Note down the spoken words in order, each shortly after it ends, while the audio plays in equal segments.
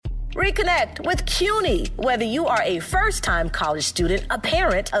Reconnect with CUNY. Whether you are a first-time college student, a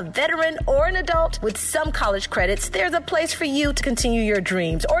parent, a veteran, or an adult, with some college credits, there's a place for you to continue your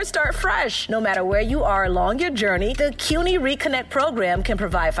dreams or start fresh. No matter where you are along your journey, the CUNY Reconnect program can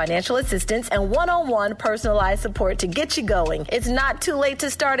provide financial assistance and one-on-one personalized support to get you going. It's not too late to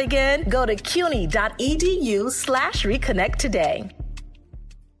start again. Go to cuny.edu/reconnect today.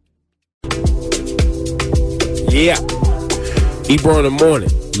 Yeah. Ebro in the morning.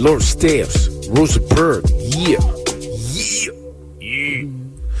 Lord Steps. Rosenberg. Yeah.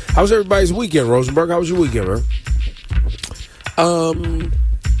 How was everybody's weekend, Rosenberg? How was your weekend, man?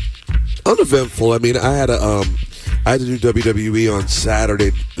 Uneventful. I mean, I had to do WWE on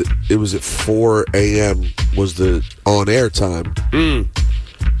Saturday. It was at 4 a.m. was the on-air time.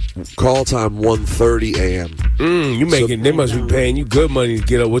 Call time 1:30 a.m. They must be paying you good money to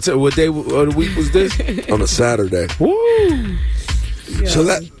get up. What day of the week was this? On a Saturday. Woo! Yeah. So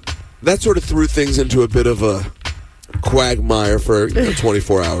that sort of threw things into a bit of a quagmire for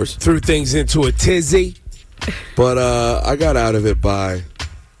 24 hours. Threw things into a tizzy. But I got out of it by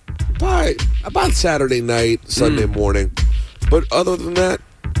about Saturday night, Sunday morning. But other than that,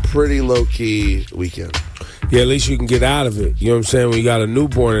 pretty low-key weekend. Yeah, at least you can get out of it. You know what I'm saying? When you got a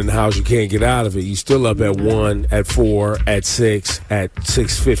newborn in the house, you can't get out of it. You still up at 1, at 4, at 6, at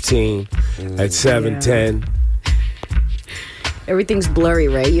 6:15, at 7:10. Everything's blurry,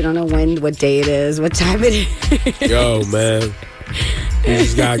 right? You don't know what day it is, what time it is. Yo, man. You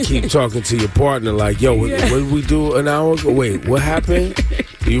just got to keep talking to your partner like, yo, what did we do an hour ago? Wait, what happened?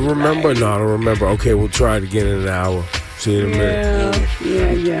 Do you remember? Right. No, I don't remember. Okay, we'll try it again in an hour. See you in a minute.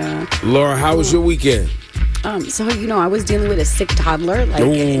 Yeah. Laura, how was your weekend? So, I was dealing with a sick toddler, like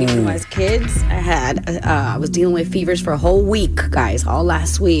anyone who has kids. I was dealing with fevers for a whole week, guys, all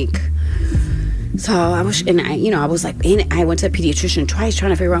last week. So I was like, I went to a pediatrician twice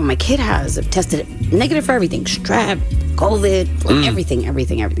trying to figure out what my kid has. I've tested negative for everything, strep, COVID, everything.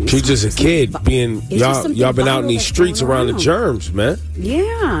 She's just a kid y'all been out in these streets around the germs, man.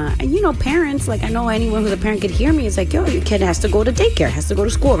 Yeah. And parents, like I know anyone who's a parent could hear me. It's like, yo, your kid has to go to daycare, has to go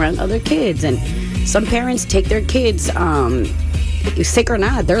to school around other kids. And some parents take their kids, sick or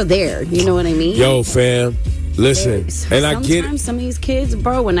not, they're there. You know what I mean? Yo, fam. Listen, and I get it. Some of these kids,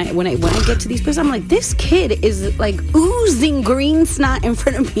 bro, when I get to these places, I'm like, this kid is like oozing green snot in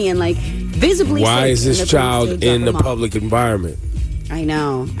front of me and like visibly. Why is this child in the public environment? I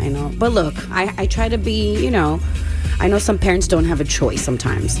know. But look, I try to be, I know some parents don't have a choice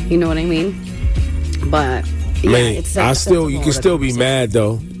sometimes. You know what I mean? But man, you can still be mad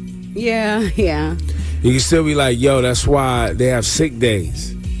though. Yeah. You can still be like, yo, that's why they have sick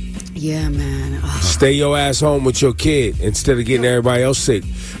days. Yeah, man. Ugh. Stay your ass home with your kid instead of getting everybody else sick.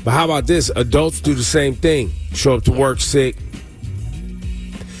 But how about this? Adults do the same thing. Show up to work sick.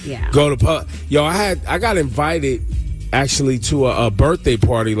 Yeah. Go to pub. Yo, I got invited actually to a birthday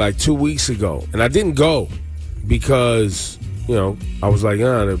party like 2 weeks ago, and I didn't go because I was like,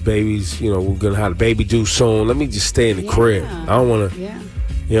 the baby's we're gonna have a baby due soon. Let me just stay in the crib. I don't want to.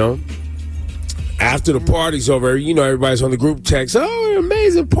 Yeah. After the party's over, everybody's on the group text. Oh, an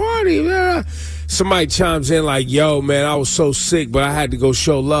amazing party. Yeah. Somebody chimes in like, yo, man, I was so sick, but I had to go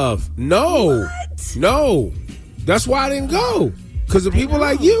show love. No. What? No. That's why I didn't go. Because of people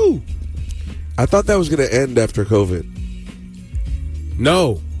like you. I thought that was going to end after COVID.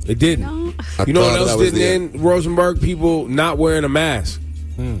 No, it didn't. No. You know what else didn't end, Rosenberg? People not wearing a mask.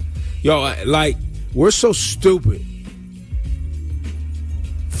 Yo, like, we're so stupid.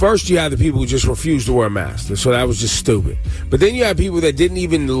 First, you had the people who just refused to wear a mask, so that was just stupid. But then you had people that didn't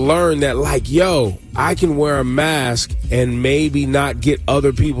even learn that, like, yo, I can wear a mask and maybe not get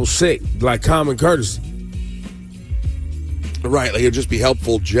other people sick, like common courtesy. Right, like it'd just be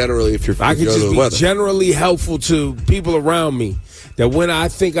helpful generally if you're. I could just be generally helpful to people around me. That when I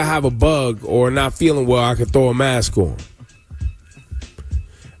think I have a bug or not feeling well, I can throw a mask on.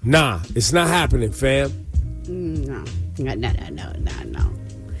 Nah, it's not happening, fam. No.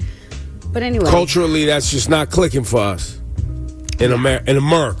 But anyway, culturally, that's just not clicking for us in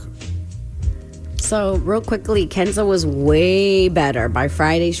America. So real quickly, Kenza was way better. By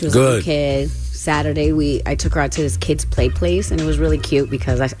Friday, she was good. A kid. Saturday, I took her out to this kid's play place, and it was really cute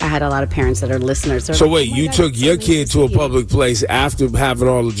because I had a lot of parents that are listeners. So wait, you took your kid to a public place after having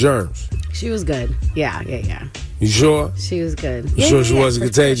all the germs? She was good. Yeah. You sure? She was good. You sure she wasn't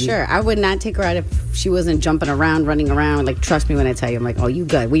contagious? Sure. I would not take her out if she wasn't jumping around, running around. Like, trust me when I tell you. I'm like, oh, you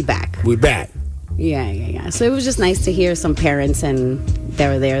good. We back. Yeah. So it was just nice to hear some parents and they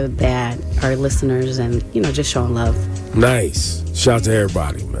were there that are listeners and, just showing love. Nice. Shout out to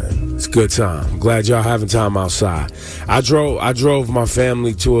everybody, man. It's a good time. I'm glad y'all having time outside. I drove my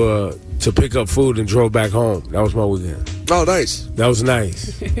family to pick up food and drove back home. That was my weekend. Oh, nice. That was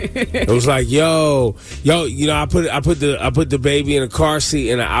nice. It was like, yo, you know, I put the baby in a car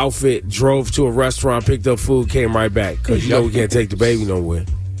seat in an outfit, drove to a restaurant, picked up food, came right back because you know we can't take the baby nowhere.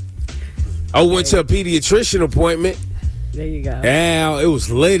 I went to a pediatrician appointment. There you go. Yeah, it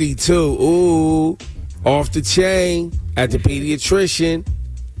was litty too. Ooh, off the chain at the pediatrician.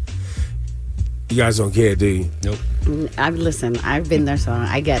 You guys don't care, do you? Nope. I've been there, so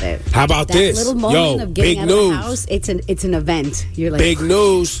I get it. How about that this? Little moment of getting big out news. of the house, it's an event. You're like, Big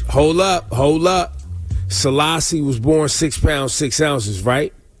news. Hold up. Selassie was born 6 pounds 6 ounces,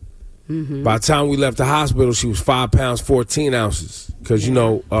 right? Mm-hmm. By the time we left the hospital, she was 5 pounds 14 ounces. Because, you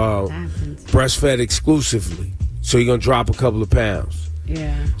know, breastfed exclusively. So you're going to drop a couple of pounds.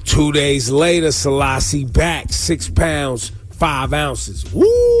 Yeah. 2 days later, Selassie back 6 pounds 5 ounces.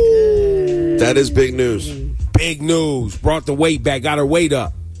 Woo! That is big news. Big news. Brought the weight back. Got her weight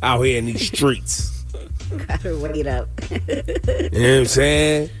up out here in these streets. Got her weight up. You know what I'm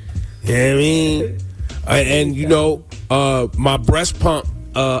saying? You know what I mean? And you know, my breast pump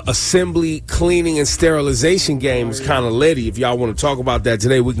assembly, cleaning, and sterilization game is kind of litty. If y'all want to talk about that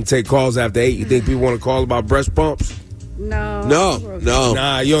today, we can take calls after 8. You think people want to call about breast pumps? No.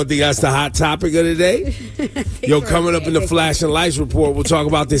 Nah, you don't think that's the hot topic of the day? Yo, coming up in the Flash and Lights report, we'll talk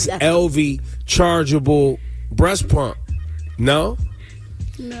about this LV chargeable breast pump. No?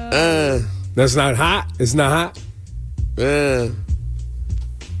 That's not hot? It's not hot?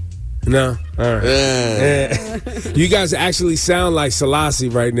 No? All right. You guys actually sound like Selassie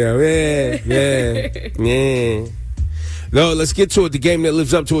right now. Yeah. No, let's get to it. The game that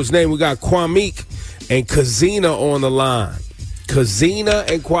lives up to its name. We got Kwame and Kazina on the line. Kazina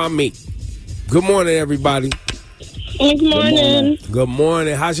and Kwame. Good morning, everybody. Good morning. Good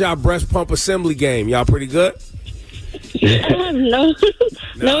morning. How's y'all breast pump assembly game? Y'all pretty good? I have no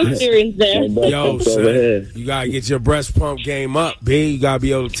experience there. Yo, son, you gotta get your breast pump game up, B. You gotta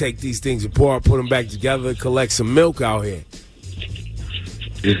be able to take these things apart, put them back together, collect some milk out here.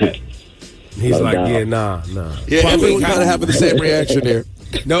 He's like, yeah, nah. Yeah, everyone kind of having the same reaction here.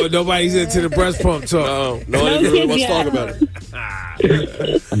 No, nobody's into the breast pump talk. No one really wants to talk about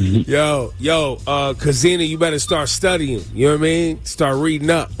it. Yo, Kazina, you better start studying. You know what I mean? Start reading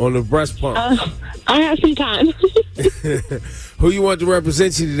up on the breast pump. I have some time. Who you want to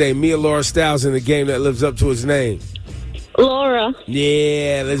represent you today? Me or Laura Styles in the game that lives up to its name? Laura.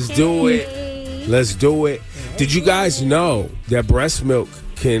 Yeah, let's do it. Did you guys know that breast milk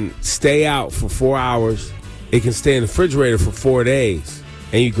can stay out for 4 hours? It can stay in the refrigerator for 4 days,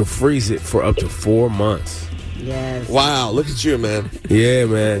 and you can freeze it for up to 4 months. Yes. Wow, look at you, man. Yeah,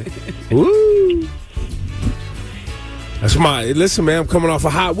 man. Woo. Listen, man, I'm coming off a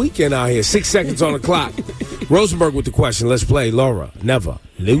hot weekend out here. 6 seconds on the clock. Rosenberg with the question. Let's play. Laura, never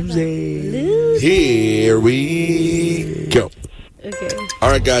lose it. Here we go. Okay. All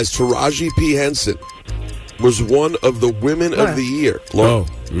right, guys. Taraji P. Henson was one of the women of the year. Laura.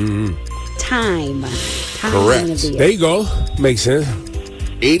 Time Correct. of the year. There you go. Makes sense.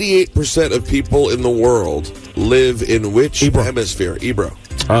 88% of people in the world live in which hemisphere? Ebro.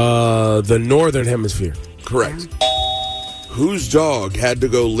 The northern hemisphere. Correct. Whose dog had to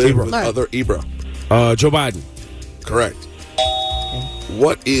go live with other Ebro? Joe Biden. Correct.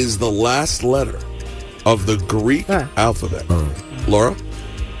 What is the last letter of the Greek alphabet? Laura?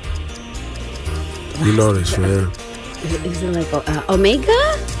 You know this, man. Is it like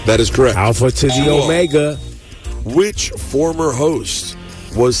Omega? That is correct. Alpha to the Omega. Which former host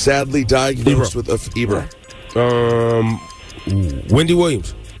was sadly diagnosed with Ebro? Wendy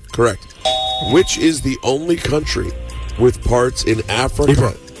Williams. Correct. Which is the only country with parts in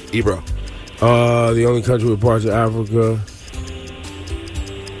Africa? Ebro. The only country with parts of Africa.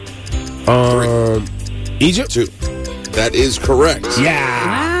 Egypt. 2. That is correct. Yeah.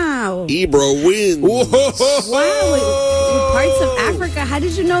 Wow. Ebro wins. Wow. With parts of Africa. How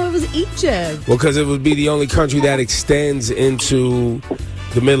did you know it was Egypt? Well, because it would be the only country that extends into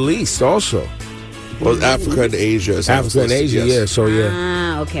the Middle East also. Well, Africa and Asia. Africa and Asia, yes. yeah. So, yeah.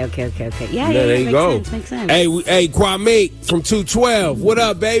 Ah, okay. Yeah, There you go. Makes sense. Hey, Kwame from 212. What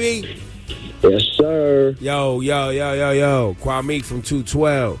up, baby? Yes, sir. Yo. Kwame from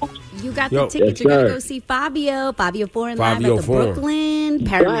 212. You got the ticket. You're going to go see Fabio 4 and live at the Foreign. Brooklyn Wow,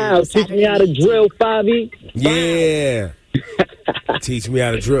 Paramount. teach me how to drill, Fabi. Yeah. Teach me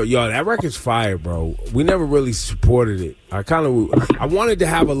how to drill. Yo, that record's fire, bro. We never really supported it. I wanted to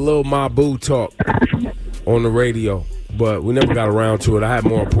have a little Mabu talk on the radio, but we never got around to it. I had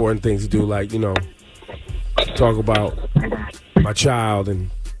more important things to do, like, talk about my child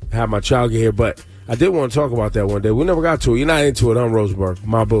and have my child get here, but I did want to talk about that one day. We never got to it. You're not into it, huh, Rosenberg?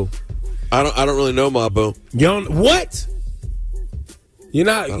 My boo. I don't really know my boo. You don't, what? You're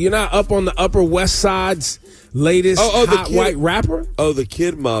not up on the Upper West Side's latest hot white rapper? Oh, the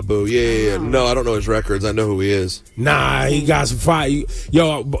kid Mabu. Yeah. No, I don't know his records. I know who he is. Nah, he got some fire.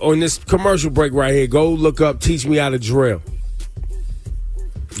 Yo, on this commercial break right here, go look up Teach Me How to Drill.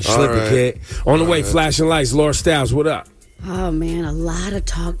 You slipping, kid. On the way, Flashing Lights, Laura Styles, what up? Oh, man, a lot of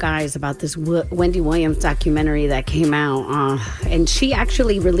talk, guys, about this Wendy Williams documentary that came out. And she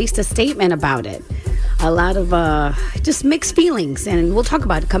actually released a statement about it. A lot of just mixed feelings. And we'll talk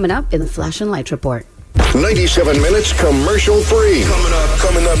about it coming up in the Flash and Lights Report. 97 minutes commercial free.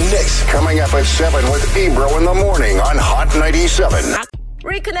 Coming up next. Coming up at 7 with Ebro in the morning on Hot 97.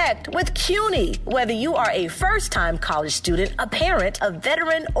 Reconnect with CUNY. Whether you are a first-time college student, a parent, a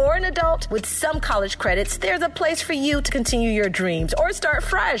veteran, or an adult, with some college credits, there's a place for you to continue your dreams or start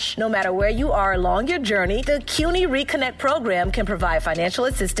fresh. No matter where you are along your journey, the CUNY Reconnect program can provide financial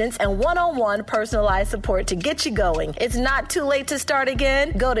assistance and one-on-one personalized support to get you going. It's not too late to start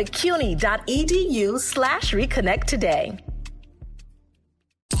again. Go to cuny.edu/reconnect today.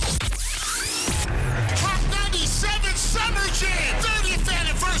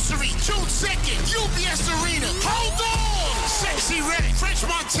 June 2nd, UBS Arena. Hold on! Sexy Red, French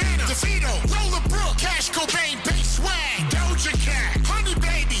Montana, DeVito, Roller Brook, Cash Cobain, Bass Swag, Doja Cat, Honey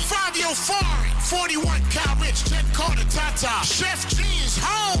Baby, Fabio Foreign, 41 Cal Rich, Jet Carter, Tata, Chef G is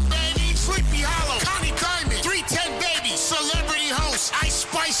home, baby, Sleepy Hollow, Connie Diamond, 310 Baby, Celebrity Host, Ice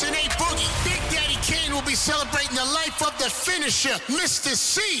Spice and A Boogie. Big Daddy Kane will be celebrating the life of the finisher, Mr.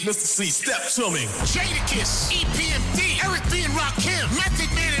 C. Mr. C, step to me. Jadakiss, EPMD, Eric B. and Rakim, Method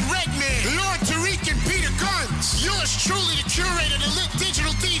Man and Redman, Lord Tariq and Peter Guns. Yours truly, the curator, the lit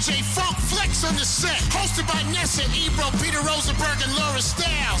digital DJ, Funk Flex on the set. Hosted by Nessa, Ebro, Peter Rosenberg, and Laura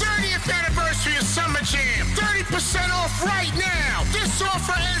Styles. 30th anniversary of Summer Jam. 30% off right now. This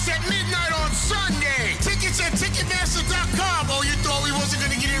offer ends at midnight on Sunday. Tickets at Ticketmaster.com. Oh, you thought we wasn't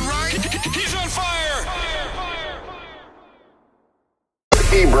going to get it right? He's on fire!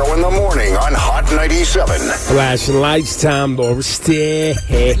 Ebro in the morning on Hot 97. Flashing Lights time, Laura Styles.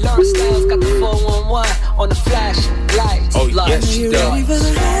 Laura Styles got the 411 on the flash lights. Oh, yes, she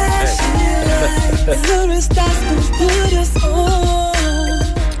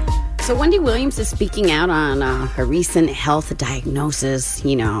So Wendy Williams is speaking out on her recent health diagnosis.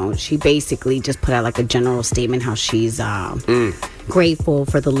 You know, she basically just put out like a general statement how she's grateful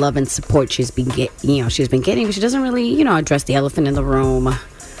for the love and support she's been getting, but she doesn't really, address the elephant in the room.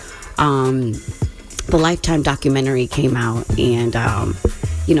 The Lifetime documentary came out, and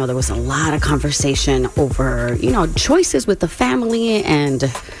there was a lot of conversation over, choices with the family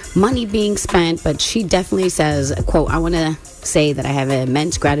and money being spent. But she definitely says, quote, "I want to say that I have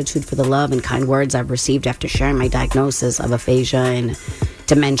immense gratitude for the love and kind words I've received after sharing my diagnosis of aphasia and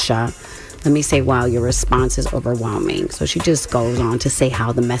dementia. Let me say, wow, your response is overwhelming." So she just goes on to say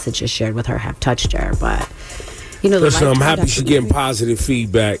how the messages shared with her have touched her. But, listen, I'm happy she's getting positive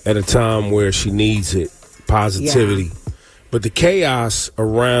feedback at a time where she needs it. Positivity. Yeah. But the chaos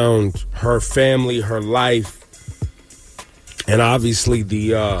around her family, her life, and obviously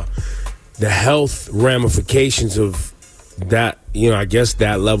the health ramifications of that, I guess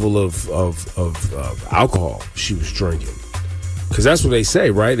that level of alcohol she was drinking. Because that's what they say,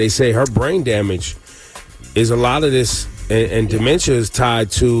 right? They say her brain damage is a lot of this, and dementia is tied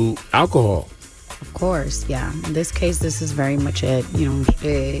to alcohol. Of course, yeah. In this case, this is very much it,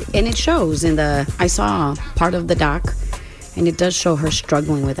 and it shows I saw part of the doc, and it does show her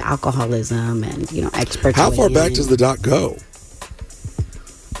struggling with alcoholism and, experts. How far back does the doc go?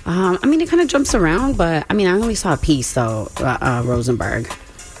 It kind of jumps around, but, I only saw a piece, though, Rosenberg.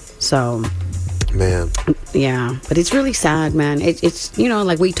 So... Man. Yeah, but it's really sad, man. It's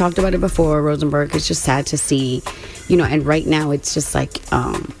like we talked about it before, Rosenberg. It's just sad to see, and right now it's just like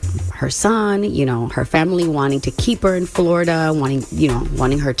her son, her family wanting to keep her in Florida,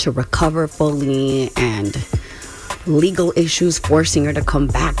 wanting her to recover fully, and legal issues forcing her to come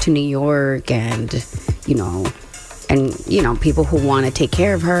back to New York, and people who want to take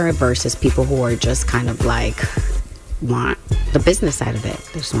care of her versus people who are just kind of like want the business side of it.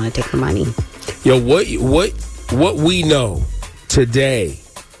 They just want to take her money. Yo, what we know today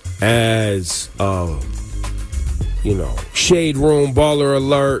as shade room, baller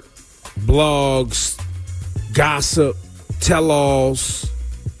alert, blogs, gossip, tell-alls.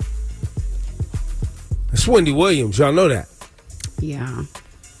 It's Wendy Williams. Y'all know that. Yeah.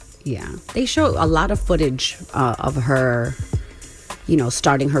 They show a lot of footage of her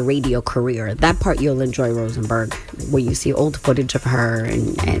starting her radio career. That part you'll enjoy, Rosenberg, where you see old footage of her.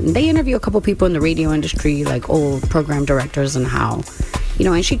 And they interview a couple people in the radio industry, like old program directors, and how,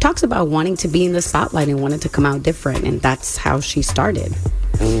 and she talks about wanting to be in the spotlight and wanted to come out different. And that's how she started.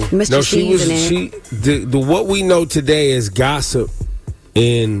 Mr. What we know today is gossip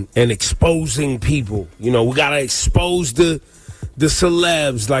and exposing people. We got to expose the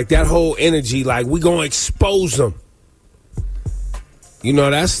celebs, like that whole energy, like we gonna expose them.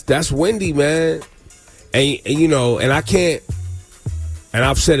 That's Wendy, man. And I can't, and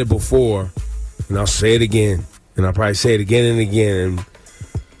I've said it before, and I'll say it again, and I'll probably say it again and again. And,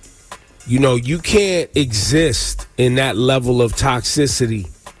 you can't exist in that level of toxicity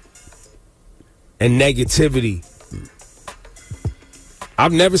and negativity.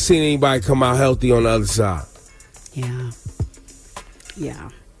 I've never seen anybody come out healthy on the other side. Yeah.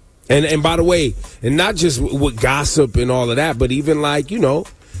 And by the way, and not just with gossip and all of that, but even like,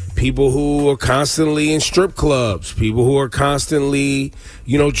 people who are constantly in strip clubs, people who are constantly,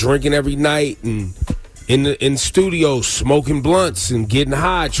 drinking every night and in studios, smoking blunts and getting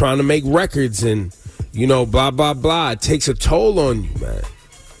high, trying to make records and, blah, blah, blah. It takes a toll on you, man.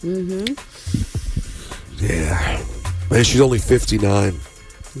 Mm-hmm. Yeah. Man, she's only 59.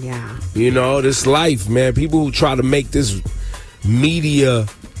 Yeah. This life, man. People who try to make this media,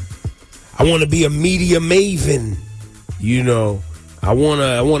 I want to be a media maven. I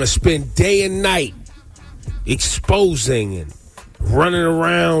want to spend day and night exposing and running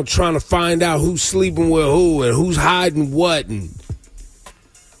around trying to find out who's sleeping with who and who's hiding what. And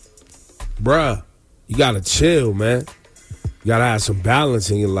bruh, you gotta chill, man. You gotta have some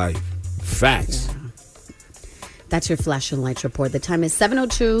balance in your life. Facts. Yeah. That's your flash and lights report. The time is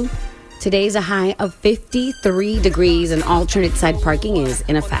 7:02. Today's a high of 53 degrees, and alternate side parking is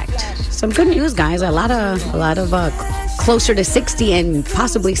in effect. Some good news, guys. A lot of closer to 60 and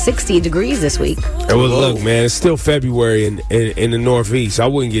possibly 60 degrees this week. Well, look, man, it's still February in the Northeast. I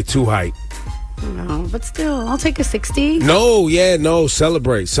wouldn't get too hyped. No, but still, I'll take a 60. No,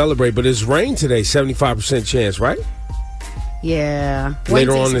 celebrate. But it's rain today, 75% chance, right? Yeah.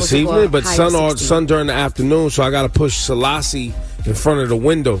 Later on this evening, but sun during the afternoon, so I got to push Selassie in front of the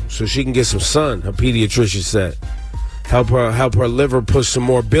window so she can get some sun, her pediatrician said. Help her liver push some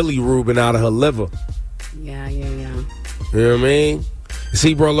more bilirubin out of her liver. Yeah. You know what I mean?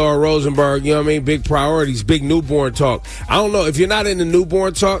 See, bro, Laura Rosenberg, you know what I mean? Big priorities, big newborn talk. I don't know, if you're not in the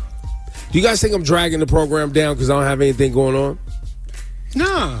newborn talk, do you guys think I'm dragging the program down because I don't have anything going on?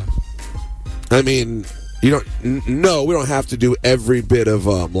 Nah. I mean, we don't have to do every bit of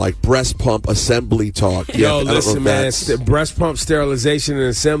like breast pump assembly talk. Yo, listen, man, breast pump sterilization and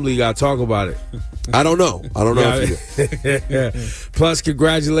assembly, you got to talk about it. I don't know. If you Plus,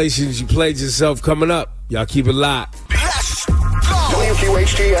 congratulations, you played yourself coming up. Y'all keep it locked.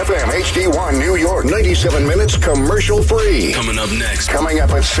 WQHT-FM, HD1, New York, 97 minutes commercial free. Coming up next. Coming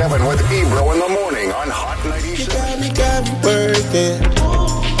up at 7 with Ebro in the morning on Hot 97. You got me working.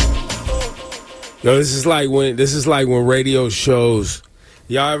 Yo, this is like when radio shows.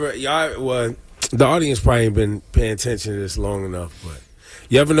 The audience probably ain't been paying attention to this long enough, but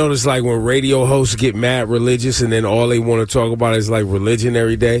you ever notice like when radio hosts get mad religious and then all they want to talk about is like religion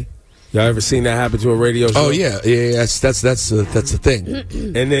every day? Y'all ever seen that happen to a radio show? Oh yeah. That's the thing.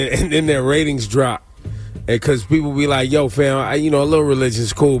 And then their ratings drop, because people be like, "Yo, fam, a little religion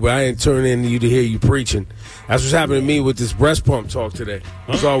is cool, but I ain't turning in to you to hear you preaching." That's what's happening to me with this breast pump talk today.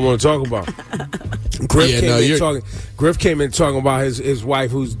 That's all I want to talk about. Griff came in talking about his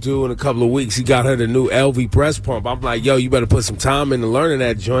wife who's due in a couple of weeks. He got her the new LV breast pump. I'm like, yo, you better put some time into learning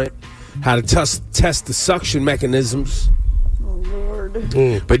that joint, how to test the suction mechanisms.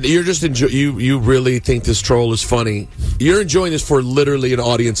 But you're just you really think this troll is funny. You're enjoying this for literally an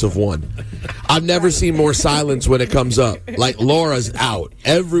audience of one. I've never seen more silence when it comes up. Like, Laura's out.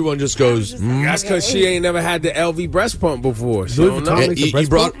 Everyone just goes, That's because she ain't never had the LV breast pump before. She don't know. I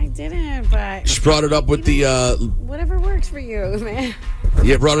didn't, but she brought it up with the whatever works for you, man.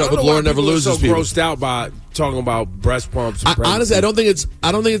 Yeah, brought it up with Laura Never Loses so grossed out by talking about breast pumps. Honestly, I don't think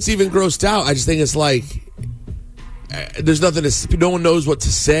it's even grossed out. I just think it's like there's nothing to. No one knows what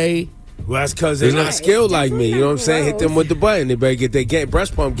to say. Well, that's because they're not skilled like me. You know what I'm saying? Hit them with the button. They better get their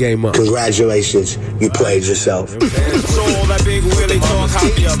breast pump game up. Congratulations, you played yourself. So all that big Willie talk, how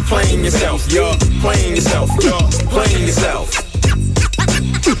you're playing yourself. You're playing yourself. You're playing yourself.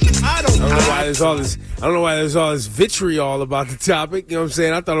 I don't know why there's all this. I don't know why there's all this vitriol about the topic. You know what I'm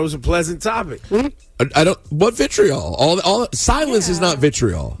saying? I thought it was a pleasant topic. I don't. What vitriol? All silence is not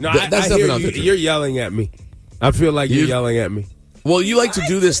vitriol. No, That's I hear not you. vitriol. You're yelling at me. I feel like you're yelling at me. Well, you like to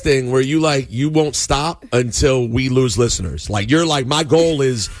do this thing where you won't stop until we lose listeners. Like you're like, my goal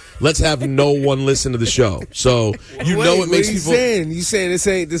is let's have no one listen to the show. So it makes people. You saying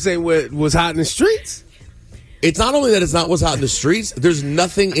this ain't what was hot in the streets? It's not only that it's not what's hot in the streets. There's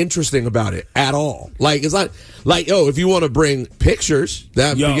nothing interesting about it at all. Like it's not like if you want to bring pictures,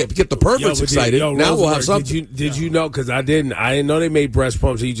 that get the perverts excited. Now we'll have something. Did you know? Because I didn't know they made breast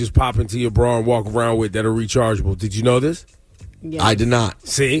pumps that you just pop into your bra and walk around with that are rechargeable. Did you know this? Yes. I did not.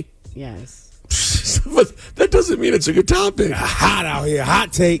 See? Yes. But that doesn't mean it's a good topic. Hot out here.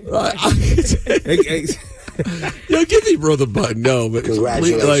 Hot take. Yo, give me bro the button. No, but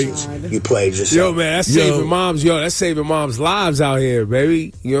Congratulations. You played yourself. Yo, man, that's saving moms. That's saving moms' lives out here,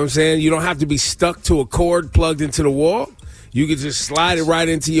 baby. You know what I'm saying? You don't have to be stuck to a cord plugged into the wall. You can just slide it right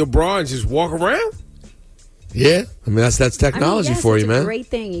into your bra and just walk around. Yeah, I mean that's technology for you, man. It's a great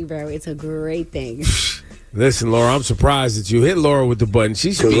thing, Ebro. It's a great thing. Listen, Laura, I'm surprised that you hit Laura with the button.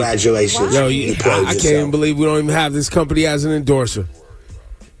 She should Congratulations. I can't even believe we don't even have this company as an endorser.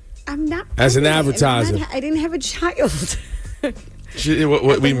 I'm not. As an advertiser. I didn't have a child. It's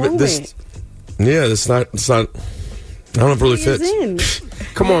not. I don't know if it really fits.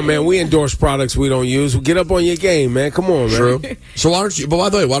 Come on, man. We endorse products we don't use. Get up on your game, man. Come on, man. True. So why don't you? But by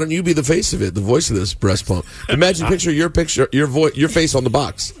the way, why don't you be the face of it, the voice of this breast pump? Imagine your face on the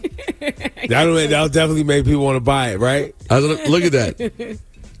box. That'll definitely make people want to buy it, right? Look at that.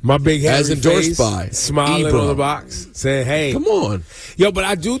 My big hairy as endorsed face, by smiling Ebro. on the box, saying, "Hey, come on, yo." But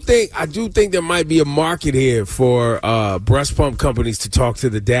I do think there might be a market here for breast pump companies to talk to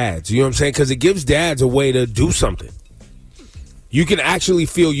the dads. You know what I'm saying? Because it gives dads a way to do something. You can actually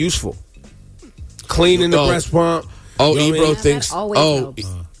feel useful. Cleaning the breast pump. Oh, Ebro thinks.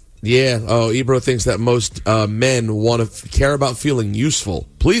 Ebro thinks that most men want to care about feeling useful.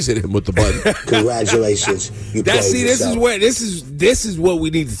 Please hit him with the button. Congratulations, you played yourself. This is what we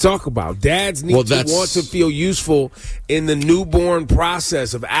need to talk about. Dads need to want to feel useful in the newborn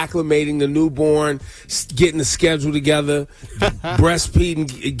process of acclimating the newborn, getting the schedule together, breastfeeding.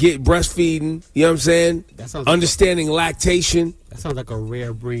 You know what I'm saying? Understanding lactation. That sounds like a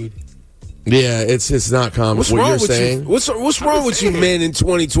rare breed. Yeah, it's not common. What's what wrong you're with saying? What's wrong with you men in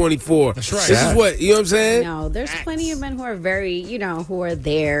 2024? That's right. This is what, you know what I'm saying? No, there's plenty of men who are very, who are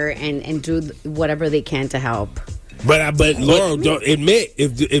there and do whatever they can to help. But Laura, don't admit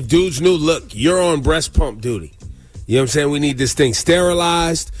if dudes knew, look, you're on breast pump duty. You know what I'm saying? We need this thing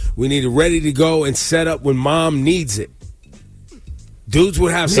sterilized. We need it ready to go and set up when mom needs it. Dudes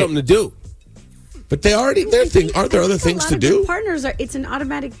would have something to do. But aren't there other things to do? Partners it's an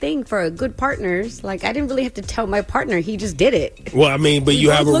automatic thing for good partners. Like, I didn't really have to tell my partner; he just did it. Well, I mean, but you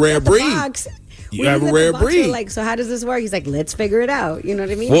have a rare breed. You have a rare breed. Like, so how does this work? He's like, let's figure it out. You know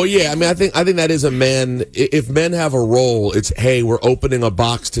what I mean? Well, yeah. I mean, I think that is a man. If men have a role, it's hey, we're opening a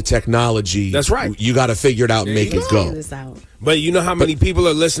box to technology. That's right. You got to figure it out and make it go. But you know how many people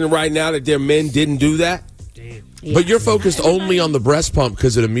are listening right now that their men didn't do that? Yeah. But you're focused only on the breast pump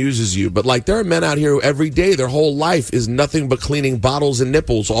because it amuses you. But like there are men out here who every day their whole life is nothing but cleaning bottles and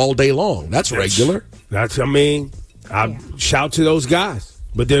nipples all day long. That's regular. I shout to those guys.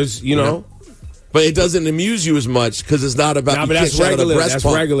 But there's, But it doesn't amuse you as much because it's not about. But that's regular. That's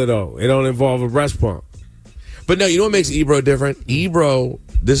regular though. It don't involve a breast pump. But no, you know what makes Ebro different?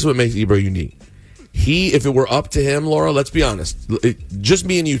 This is what makes Ebro unique. If it were up to him, Laura, let's be honest, just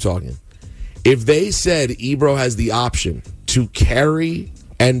me and you talking. If they said Ebro has the option to carry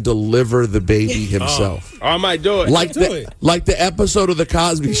and deliver the baby himself, I might do it. Like the episode of the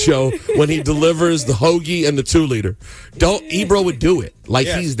Cosby Show when he delivers the hoagie and the 2-liter. Ebro would do it.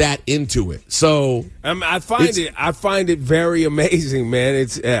 He's that into it. So I find it very amazing, man.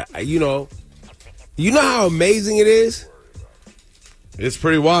 It's you know how amazing it is. It's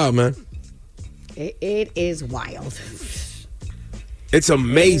pretty wild, man. It is wild. It's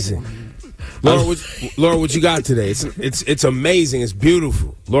amazing. Laura, what you got today? It's amazing. It's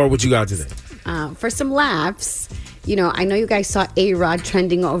beautiful. Laura, what you got today? For some laughs, I know you guys saw A-Rod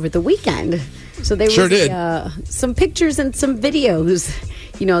trending over the weekend. So there was some pictures and some videos,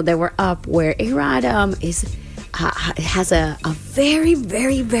 that were up where A-Rod has a very,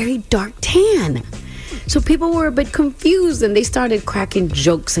 very, very dark tan. So people were a bit confused, and they started cracking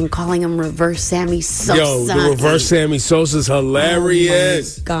jokes and calling him Reverse Sammy Sosa. Yo, the Reverse Sammy Sosa's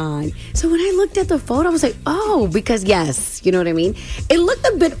hilarious. Oh, my God. So when I looked at the photo, I was like, oh, because, yes, you know what I mean? It looked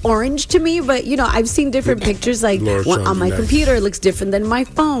a bit orange to me, but, I've seen different pictures. Like, on my computer, it looks different than my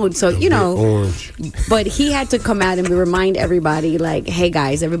phone. So, orange. But he had to come out and remind everybody, like, hey,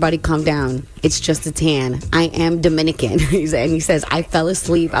 guys, everybody calm down. It's just a tan. I am Dominican. And he says, I fell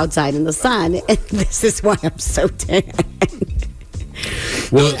asleep outside in the sun, and this is why I'm so tan.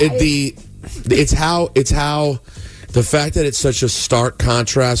 Well, it's how the fact that it's such a stark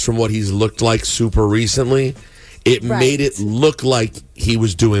contrast from what he's looked like super recently. It made it look like he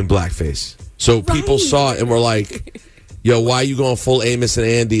was doing blackface. So people saw it and were like, yo, why are you going full Amos and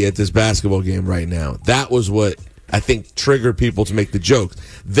Andy at this basketball game right now? That was what I think triggered people to make the jokes.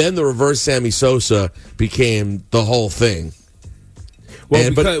 Then the reverse Sammy Sosa became the whole thing. Well,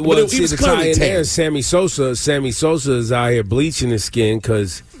 And, because, but it see, was the clearly tie in there tan. is Sammy Sosa. Sammy Sosa is out here bleaching his skin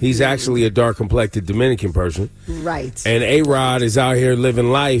because he's actually a dark-complected Dominican person. Right. And A-Rod is out here living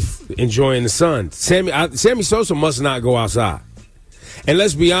life, enjoying the sun. Sammy Sosa must not go outside. And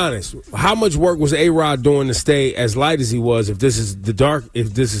let's be honest, how much work was A-Rod doing to stay as light as he was if this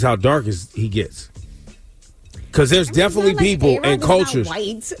is how dark as he gets? Because there's definitely people and cultures.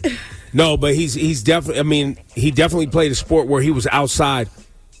 White. No, but he's definitely. I mean, he definitely played a sport where he was outside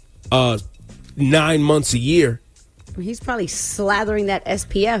 9 months a year. He's probably slathering that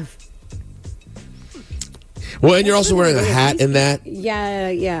SPF. Well, and you're also wearing a hat in that.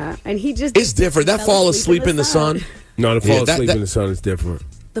 Yeah. And he just. It's different. That fall asleep in the sun. No, the fall asleep in the sun is different.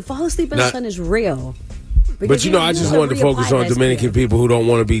 The fall asleep in the sun is real. But I just wanted to focus on Dominican people who don't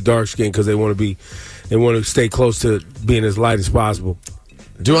want to be dark skinned because they want to stay close to being as light as possible.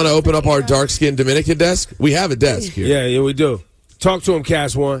 Do you want to open up our dark-skinned Dominican desk? We have a desk here. Yeah, we do. Talk to him,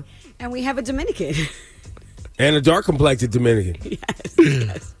 Cass One. And we have a Dominican. And a dark-complected Dominican.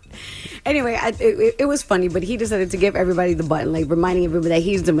 Yes. Anyway, it was funny, but he decided to give everybody the button, like reminding everybody that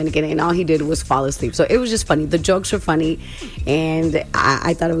he's Dominican, and all he did was fall asleep. So it was just funny. The jokes were funny, and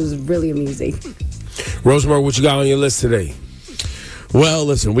I thought it was really amusing. Rosemary, what you got on your list today? Well,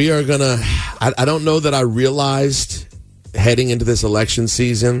 listen, we are going to... I don't know that I realized heading into this election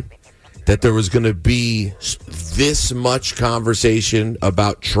season that there was going to be this much conversation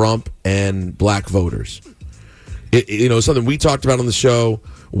about Trump and black voters. Something we talked about on the show.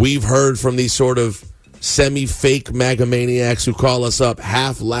 We've heard from these sort of semi-fake MAGA maniacs who call us up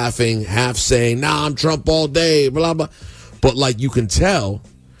half laughing, half saying, nah, I'm Trump all day, blah, blah. But like you can tell,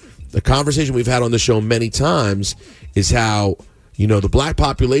 the conversation we've had on the show many times is how, the black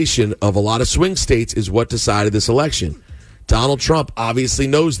population of a lot of swing states is what decided this election. Donald Trump obviously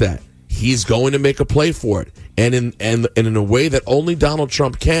knows that. He's going to make a play for it. And in a way that only Donald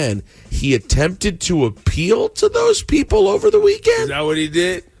Trump can, he attempted to appeal to those people over the weekend. Is that what he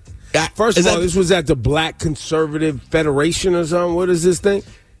did? First of all, this was at the Black Conservative Federation or something. What is this thing?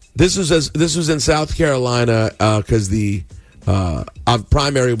 This was in South Carolina because the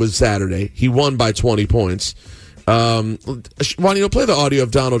primary was Saturday. He won by 20 points. Ronnie, play the audio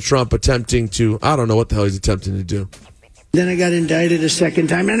of Donald Trump attempting to, I don't know what the hell he's attempting to do. Then I got indicted a second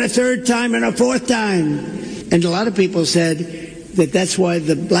time and a third time and a fourth time. And a lot of people said that that's why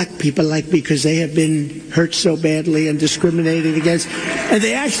the black people like me, because they have been hurt so badly and discriminated against. And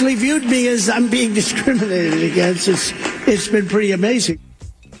they actually viewed me as I'm being discriminated against. It's been pretty amazing.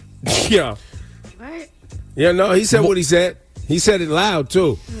 Yeah. What? Yeah, no, he said what he said. He said it loud,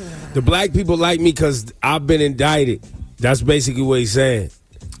 too. The black people like me because I've been indicted. That's basically what he's saying.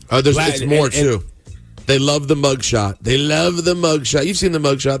 It's more, too. They love the mugshot. They love the mugshot. You've seen the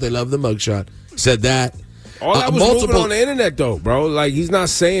mugshot. They love the mugshot. Said that. All that was moving on the internet, though, bro. Like, he's not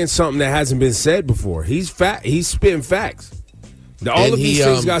saying something that hasn't been said before. He's spitting facts. All of these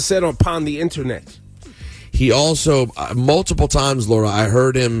things got said upon the internet. He also, multiple times, Laura, I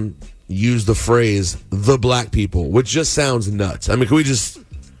heard him use the phrase, the black people, which just sounds nuts. I mean, the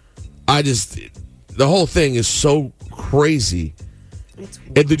whole thing is so crazy.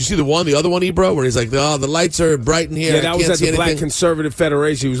 And did you see the other one, Ebro, where he's like, the lights are bright in here. Yeah, that was at the Black Conservative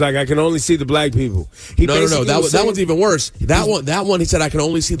Federation. He was like, I can only see the black people. No. That one's even worse. That one, he said, I can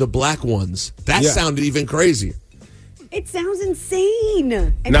only see the black ones. That sounded even crazier. It sounds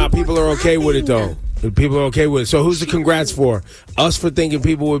insane. Now people are okay with it, though. People are okay with it. So who's the congrats for? Us for thinking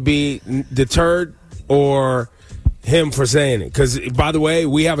people would be deterred, or him for saying it? Because, by the way,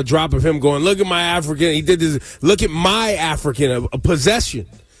 we have a drop of him going, look at my African. He did this. Look at my African, a possession,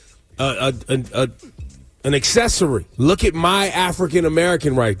 an accessory. Look at my African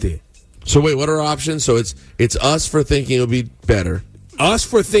American right there. So wait, what are our options? So it's us for thinking it'll be better. Us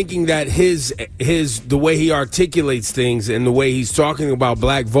for thinking that the way he articulates things and the way he's talking about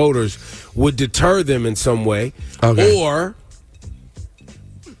black voters would deter them in some way. Okay. Or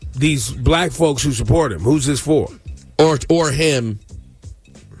these black folks who support him. Who's this for? Or him.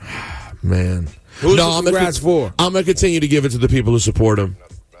 Man. Who's the congrats for? I'm going to continue to give it to the people who support him.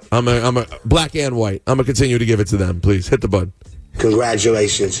 I'm a black and white. I'm going to continue to give it to them. Please, hit the button.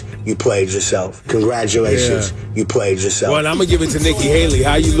 Congratulations, you played yourself. Congratulations, you played yourself. Well, I'm going to give it to Nikki Haley.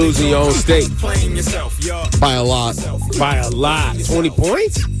 How you losing your own state? By a lot. By a lot. 20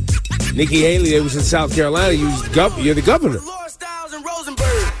 points? Nikki Haley, it was in South Carolina. You're the governor.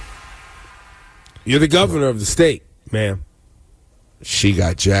 You're the governor of the state, ma'am. She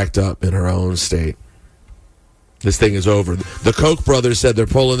got jacked up in her own state. This thing is over. The Koch brothers said they're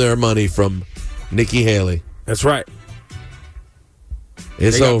pulling their money from Nikki Haley. That's right.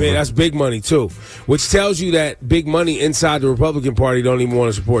 It's over. That's big money, too. Which tells you that big money inside the Republican Party don't even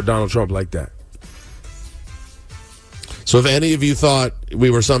want to support Donald Trump like that. So if any of you thought we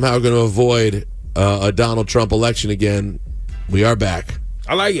were somehow going to avoid a Donald Trump election again, we are back.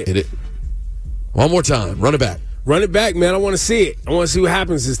 I like it. Hit it. One more time. Run it back. Run it back, man. I want to see it. I want to see what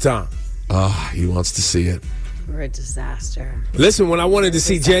happens this time. He wants to see it. We're a disaster. Listen, when I wanted to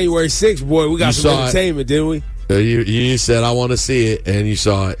see January 6th, boy, we got some entertainment, didn't we? You said, I want to see it, and you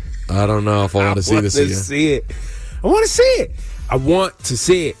saw it. I don't know if I want to see this again. I want to see it. I want to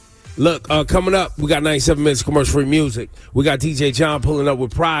see it. Look, coming up, we got 97 minutes of commercial-free music. We got DJ John pulling up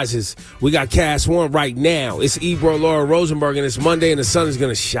with prizes. We got Cast One right now. It's Ebro, Laura Rosenberg, and it's Monday, and the sun is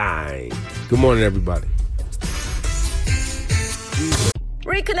going to shine. Good morning, everybody.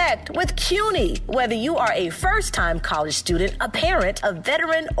 Reconnect with CUNY. Whether you are a first-time college student, a parent, a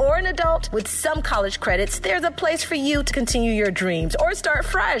veteran, or an adult, with some college credits, there's a place for you to continue your dreams or start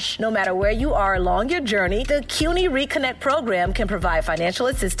fresh. No matter where you are along your journey, the CUNY Reconnect program can provide financial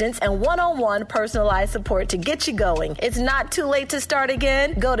assistance and one-on-one personalized support to get you going. It's not too late to start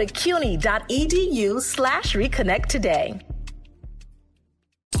again. Go to cuny.edu/reconnect today.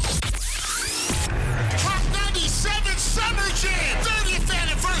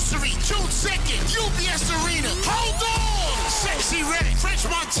 June 2nd, UBS Arena. Hold on! Sexy Red, French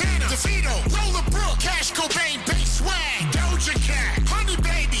Montana, DeVito, Roller Brook, Cash Cobain, Bass Swag, Doja Cat, Honey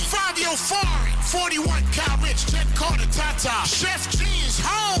Baby, Fabio Foreign, 41 Cal Rich, Jet Carter, Tata, Chef G's,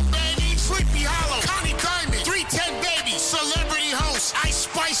 Home Baby, Sleepy Hollow, Connie Diamond, 310 Baby, Celebrity Host,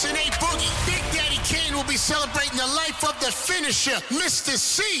 Ice Spice and A Boogie. Big Daddy Kane will be celebrating the life of the finisher, Mr.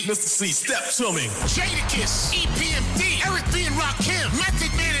 C. Mr. C, step to me. Jadakiss, EPMD, Eric B. and Rakim,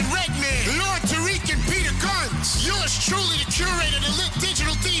 Method Man and Redman, Lord Tariq and Peter Guns. Yours truly, the curator, the lit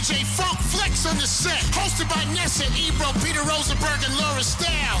digital DJ, Funk Flex on the set. Hosted by Nessa, Ebro, Peter Rosenberg, and Laura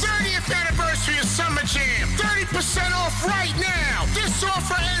Stiles. 30th anniversary of Summer Jam. 30% off right now. This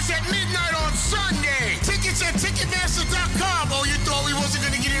offer ends at midnight on Sunday. Tickets at Ticketmaster.com. Oh, you thought we wasn't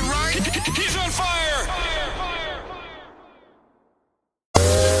going to get it right? He's on fire!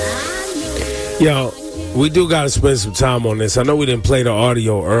 Yo, we do got to spend some time on this. I know we didn't play the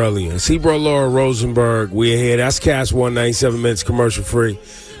audio earlier. Ebro, Laura Rosenberg, we're here. That's Cast 197 minutes commercial free.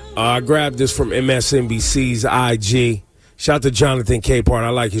 I grabbed this from MSNBC's IG. Shout out to Jonathan Capehart. I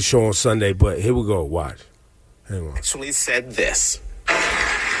like his show on Sunday, but here we go. Watch. Hang on. Actually said this.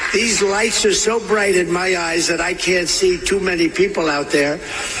 These lights are so bright in my eyes that I can't see too many people out there.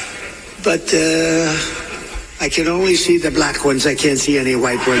 But I can only see the black ones. I can't see any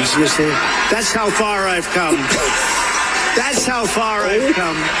white ones. You see? That's how far I've come. That's how far I've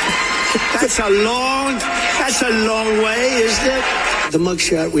come. That's a long way, isn't it? The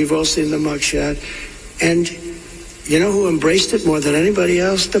mugshot, we've all seen the mugshot. And you know who embraced it more than anybody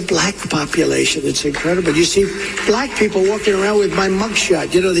else? The black population. It's incredible. You see black people walking around with my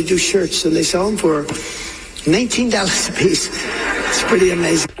mugshot. You know, they do shirts and they sell them for $19 a piece. It's pretty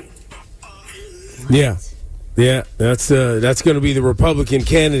amazing. Yeah. Yeah, that's going to be the Republican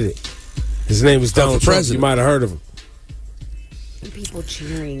candidate. His name is Donald Trump. You might have heard of him. People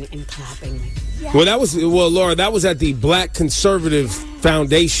cheering and clapping. Like, yes. Laura, that was at the Black Conservative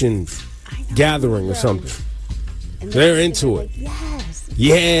Foundation gathering or something. They're into it. Like, yes.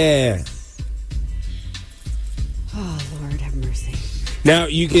 Yeah. Oh, Lord have mercy. Now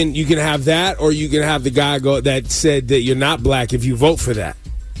you can have that, or you can have the guy that said that you're not black if you vote for that.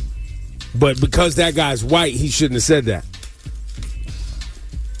 But because that guy's white, he shouldn't have said that.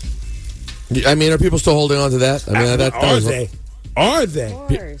 I mean, are people still holding on to that? I mean, Are they?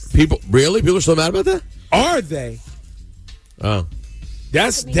 People are still mad about that? Are they? Oh,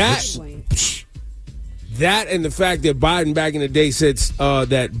 that's that. That and the fact that Biden back in the day said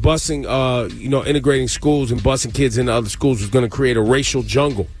that busing, integrating schools and busing kids into other schools was going to create a racial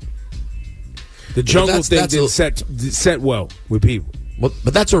jungle. The jungle thing didn't set well with people. Well,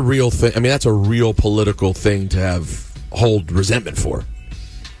 but that's a real thing. I mean, that's a real political thing to hold resentment for.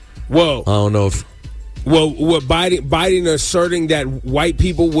 Whoa. I don't know if Well, what Biden asserting that white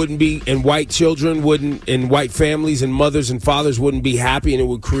people wouldn't be, and white children wouldn't, and white families and mothers and fathers wouldn't be happy, and it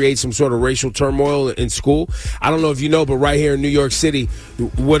would create some sort of racial turmoil in school. I don't know if you know, but right here in New York City,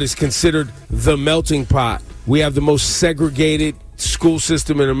 what is considered the melting pot, we have the most segregated school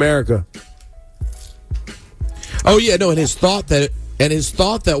system in America. Oh yeah, no, and his thought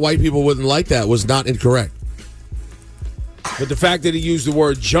that white people wouldn't like that was not incorrect. But the fact that he used the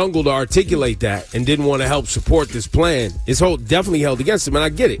word jungle to articulate that and didn't want to help support this plan is definitely held against him, and I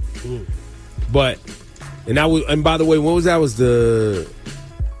get it. But and by the way, when was that?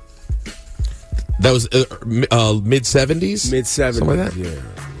 That was mid 70s, something like that. Yeah.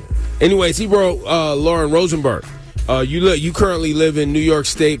 Anyways, he wrote Lauren Rosenberg. You currently live in New York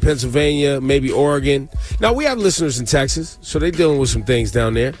State, Pennsylvania, maybe Oregon. Now, we have listeners in Texas, so they're dealing with some things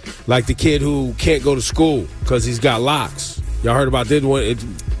down there, like the kid who can't go to school because he's got locks. Y'all heard about this one?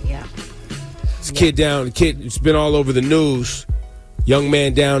 Yeah. This kid, it's been all over the news. Young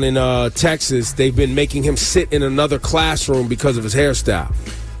man down in Texas, they've been making him sit in another classroom because of his hairstyle.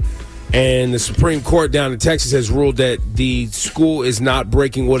 And the Supreme Court down in Texas has ruled that the school is not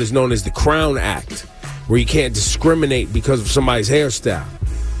breaking what is known as the Crown Act, where you can't discriminate because of somebody's hairstyle,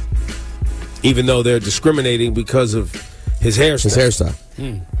 even though they're discriminating because of his hairstyle.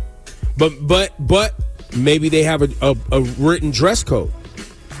 But maybe they have a written dress code.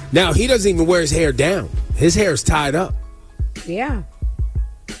 Now, he doesn't even wear his hair down. His hair is tied up. Yeah.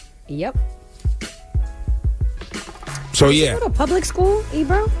 Yep. So, yeah. Go to public school,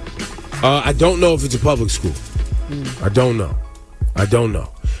 Ebro? I don't know if it's a public school. I don't know.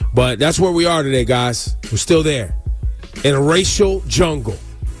 But that's where we are today, guys. We're still there. In a racial jungle.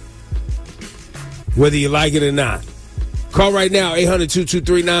 Whether you like it or not. Call right now,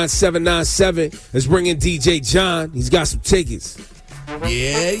 800-223-9797. Let's bring in DJ John. He's got some tickets.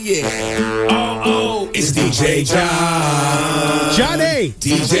 Yeah. Oh, it's DJ John. Johnny.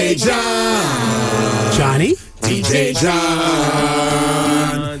 DJ John. Johnny. DJ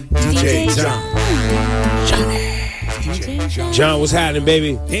John. DJ John. John, what's happening,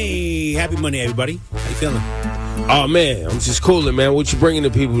 baby? Hey, happy Monday, everybody. How you feeling? Oh, man, I'm just cooling, man. What you bringing to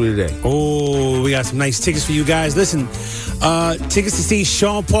people today? Oh, we got some nice tickets for you guys. Listen, tickets to see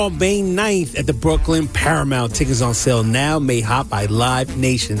Sean Paul May 9th at the Brooklyn Paramount. Tickets on sale now. Made hot by Live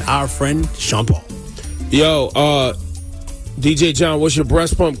Nation. Our friend, Sean Paul. Yo, DJ John, what's your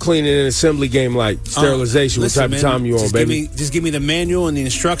breast pump cleaning and assembly game like? Sterilization, listen, what type of time you on, baby? Just give me the manual and the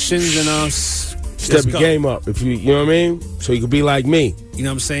instructions and step your game up, if you know what I mean? So you could be like me. You know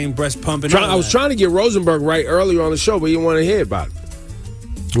what I'm saying? Breast pumping. I was trying to get Rosenberg right earlier on the show, but you didn't want to hear about it.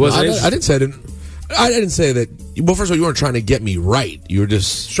 I didn't say that. I didn't say that. Well, first of all, you weren't trying to get me right. You were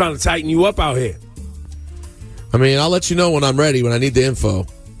just trying to tighten you up out here. I mean, I'll let you know when I'm ready, when I need the info.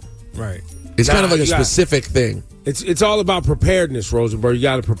 Right. It's kind of like a specific thing. It's all about preparedness, Rosenberg. You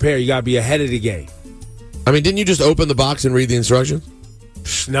got to prepare. You got to be ahead of the game. I mean, didn't you just open the box and read the instructions?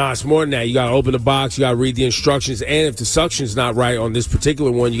 Nah, it's more than that. You got to open the box. You got to read the instructions. And if the suction's not right on this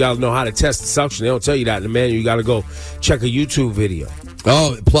particular one, you got to know how to test the suction. They don't tell you that in the manual. You got to go check a YouTube video.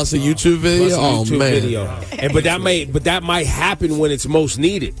 Oh, plus a YouTube video? Video. And but that might happen when it's most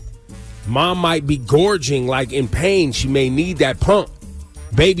needed. Mom might be gorging, like in pain. She may need that pump.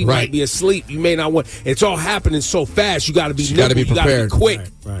 Baby might be asleep. You may not want. It's all happening so fast. You got to be nimble. Be prepared. You got to be quick.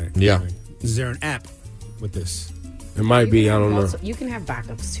 Right. Yeah. Right. Is there an app with this? It might be. I don't know. You can have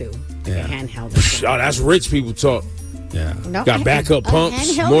backups too. Yeah. Handheld. Oh, that's rich people talk. Yeah. No, got backup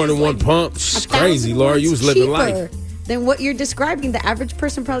pumps, more than one pump. It's crazy, Laura. You was living life. Than what you're describing. The average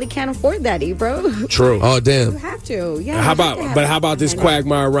person probably can't afford that, bro. True. Oh, damn. You have to. Yeah. How about this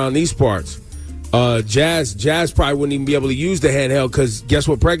quagmire around these parts? Jazz probably wouldn't even be able to use the handheld because guess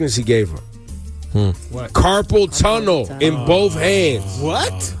what pregnancy gave her? What? Carpal tunnel in both hands.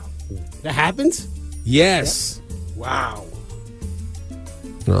 What? That happens? Yes. Yep. Wow.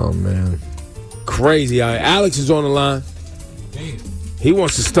 Oh, man. Crazy. Alex is on the line. Damn. He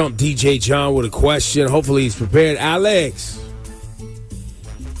wants to stump DJ John with a question. Hopefully he's prepared. Alex?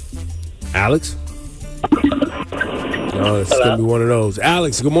 Oh, it's going to be one of those.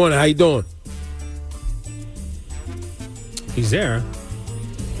 Alex, good morning. How you doing? He's there.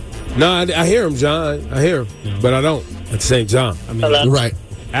 No, I hear him, John. I hear him, but I don't at the same time. I mean, Hello? Right.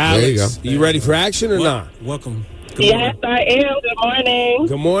 Alex, there you go. You ready for action or not? Welcome. Yes, I am. Good morning.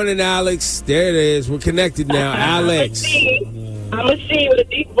 Good morning, Alex. There it is. We're connected now. Alex. I'm a she with a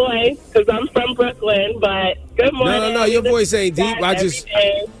deep voice because I'm from Brooklyn, but good morning. No, your voice ain't deep. I just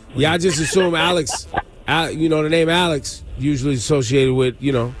assume Alex. You know, the name Alex usually associated with,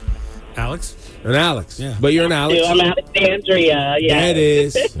 Alex? An Alex. Yeah. But you're an Alex. I'm Alexandria. Yeah. That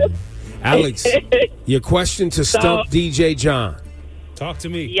is. Alex, your question to stump DJ John. Talk to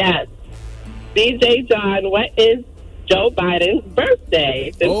me. Yes. DJ John, what is Joe Biden's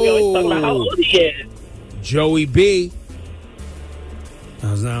birthday? Since we always talk about how old he is. Joey B.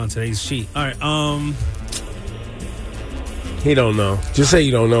 I was not on today's sheet. All right. He don't know. Just say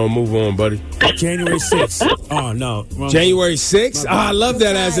you don't know and move on, buddy. January 6th. Oh, no. January 6th? I love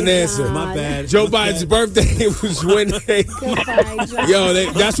that as an answer. My bad. Joe Biden's birthday was when they...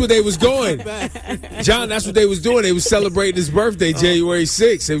 that's what they was going. John, that's what they was doing. They was celebrating his birthday, January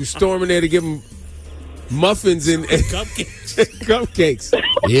 6th. They was storming there to give him muffins and cupcakes.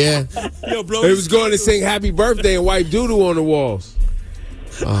 Yeah. They was going to sing happy birthday and wipe doodle on the walls.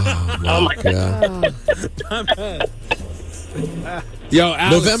 Oh, my God. Yo,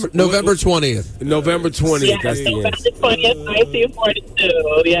 Alex, November 20th. November 20th. Yes, That's the November answer. 20th,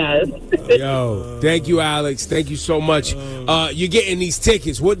 1942. Yes. Yo, thank you, Alex. Thank you so much. You're getting these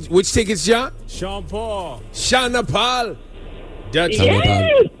tickets. Which tickets, John? Sean Paul. Sean Paul. Yes,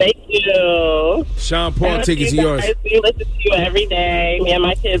 thank you. Sean Paul tickets are yours. We listen to you every day. Me and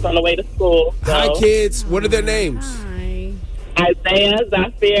my kids on the way to school. So. Hi, kids. What are their names? Isaiah,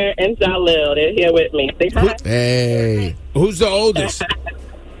 Zafir, and Jalil. They're here with me. Say hi. Hey. Who's the oldest?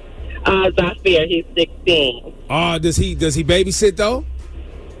 Zafir. He's 16. Does he babysit though?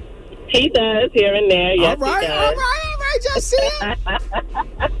 He does here and there. Yes, all right, he does. all right, Justin.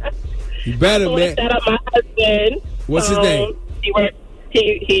 You better, man. Set up my husband. What's his name? He works.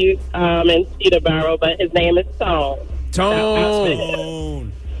 He's in Cedarburg, but his name is Tone.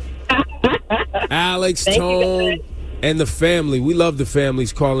 Tone. Alex, Tone. And the family. We love the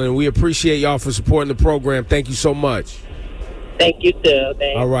families calling, and we appreciate y'all for supporting the program. Thank you so much. Thank you, too.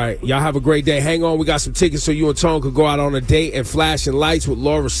 Thanks. All right. Y'all have a great day. Hang on. We got some tickets so you and Tone could go out on a date and flashing lights with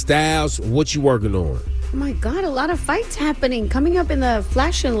Laura Stiles. What you working on? Oh, my God. A lot of fights happening. Coming up in the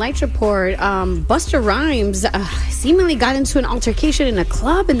Flash and Lights report, Busta Rhymes seemingly got into an altercation in a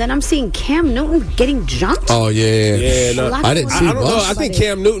club, and then I'm seeing Cam Newton getting jumped. Oh, yeah. Yeah, no, I didn't see I don't know. I think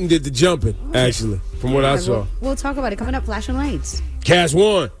Cam Newton did the jumping, actually, from what I saw. We'll talk about it. Coming up, Flash and Lights. Cash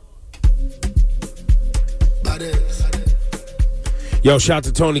one. Yo, shout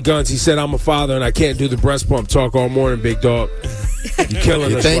to Tony Guns. He said, I'm a father and I can't do the breast pump talk all morning, big dog. You're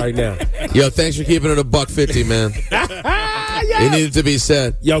killing us right now. Yo, thanks for keeping it $1.50, man. It needed to be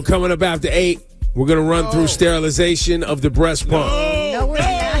said. Yo, coming up after 8, we're going to run through sterilization of the breast pump. No, we're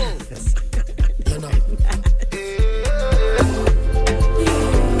not.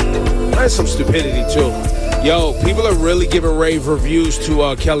 That's some stupidity, too. Yo, people are really giving rave reviews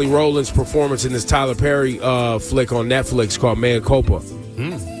to Kelly Rowland's performance in this Tyler Perry flick on Netflix called Man Copa.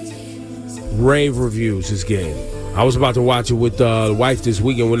 Rave reviews is getting. I was about to watch it with the wife this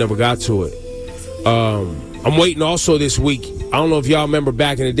weekend. We never got to it. I'm waiting also this week. I don't know if y'all remember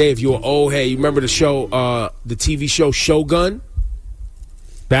back in the day, if you were old, hey, you remember the show, the TV show Shogun?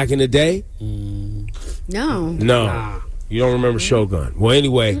 Back in the day? No. No. You don't remember Shogun. Well,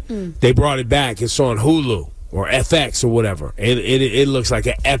 anyway, they brought it back. It's on Hulu or FX or whatever. It looks like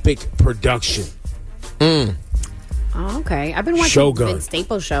an epic production. Oh, okay. I've been watching Shogun. Vince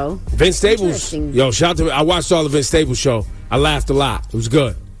Staples show. Vince Staples. Yo, shout out to I watched all the Vince Staples show. I laughed a lot. It was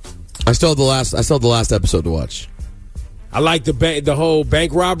good. I still have the last episode to watch. I like the whole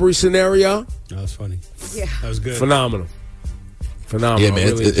bank robbery scenario. That was funny. Yeah. That was good. Phenomenal. Yeah, man.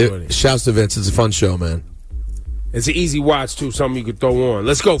 Really enjoyed it. Shouts to Vince. It's a fun show, man. It's an easy watch, too. Something you could throw on.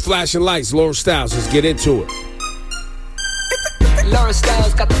 Let's go. Flashing lights. Laura Stiles. Let's get into it. Laura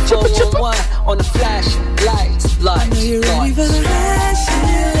Stiles got the 411 on the flash lights. Lights. You ready for the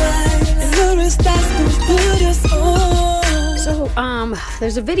Laura Stiles put us on. So,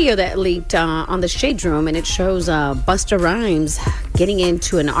 there's a video that leaked on the Shade Room, and it shows Busta Rhymes getting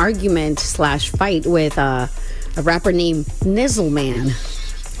into an argument / fight with a rapper named Nizzleman.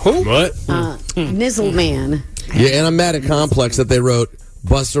 Who? What? Nizzleman. Yeah, and I'm mad at Complex that they wrote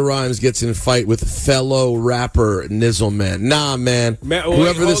Busta Rhymes gets in fight with fellow rapper Nizzleman. Nah, man.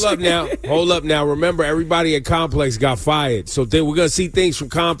 Hold up now. Remember, everybody at Complex got fired. So then we're going to see things from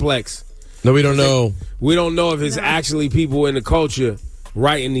Complex. No, we don't know. We don't know if it's actually people in the culture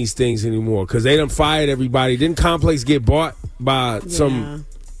writing these things anymore because they done fired everybody. Didn't Complex get bought by some...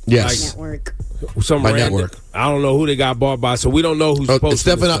 Yes. Network. Some by random, network. I don't know who they got bought by, so we don't know who's supposed it's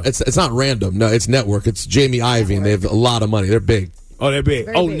definitely to. not, it's not random. No, it's network. It's Jamie Ivey, and they have a lot of money. They're big. Oh, they're big.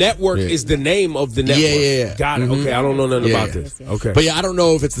 Very big. Network is the name of the network. Yeah. Got it. Mm-hmm. Okay, I don't know nothing about this. Okay. But yeah, I don't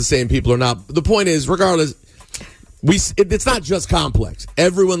know if it's the same people or not. The point is, regardless, it's not just Complex.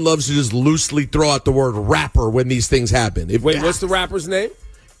 Everyone loves to just loosely throw out the word rapper when these things happen. Wait, what's the rapper's name?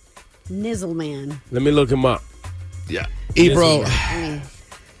 Nizzleman. Let me look him up. Yeah. Ebro.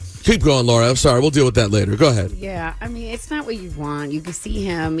 Keep going, Laura. I'm sorry. We'll deal with that later. Go ahead. Yeah, I mean, it's not what you want. You can see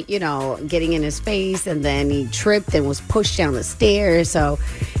him, getting in his face, and then he tripped and was pushed down the stairs. So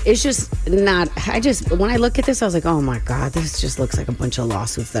it's just not. When I look at this, I was like, oh my God, this just looks like a bunch of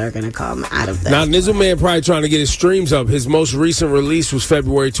lawsuits that are going to come out of this. Now, Nizzle Man probably trying to get his streams up. His most recent release was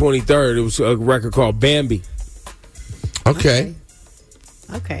February 23rd. It was a record called Bambi. Okay.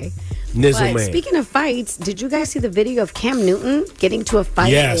 Nizzle But Man. speaking of fights, did you guys see the video of Cam Newton getting to a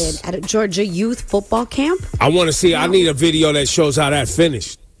fight Yes. at a Georgia youth football camp? I want to see. I need a video that shows how that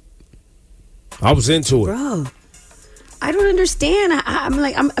finished. I was into it. Bro, I don't understand.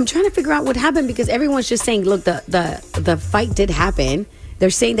 I'm trying to figure out what happened because everyone's just saying, look, the fight did happen. They're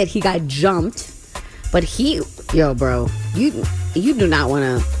saying that he got jumped, but bro, you do not want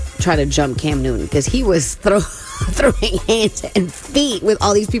to try to jump Cam Newton because he was throwing hands and feet with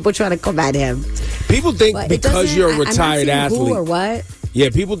all these people trying to combat him. People think because you're a retired athlete. Who or what?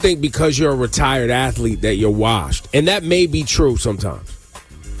 Yeah, people think because you're a retired athlete that you're washed. And that may be true sometimes.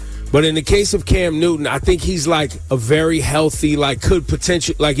 But in the case of Cam Newton, I think he's like a very healthy, could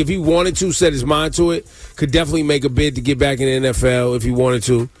potentially, if he wanted to, set his mind to it, could definitely make a bid to get back in the NFL if he wanted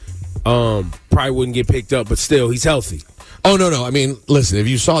to. Probably wouldn't get picked up, but still, he's healthy. Oh, no. I mean, listen, if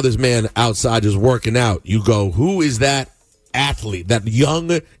you saw this man outside just working out, you go, who is that athlete, that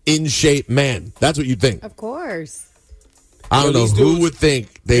young, in-shape man? That's what you think. Of course. I don't know who would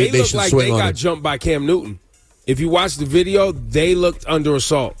think they look should like swing they on got him. jumped by Cam Newton. If you watch the video, they looked under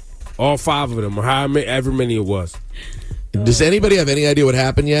assault. All 5 of them, or however many it was. Does anybody have any idea what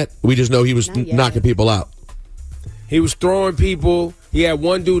happened yet? We just know he was knocking people out. He was throwing people. He had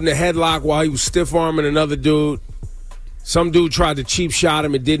one dude in a headlock while he was stiff-arming another dude. Some dude tried to cheap shot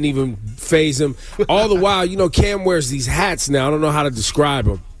him. It didn't even phase him. All the while, Cam wears these hats now. I don't know how to describe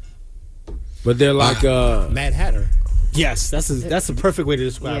them. But they're like... Mad Hatter. Yes, that's a perfect way to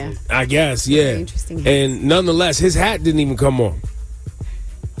describe it. I guess, yeah. Very interesting hats. And nonetheless, his hat didn't even come off.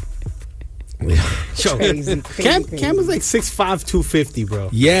 Crazy. Cam was like 6'5", 250, bro.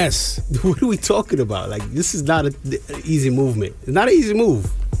 Yes. What are we talking about? This is not an easy movement. It's not an easy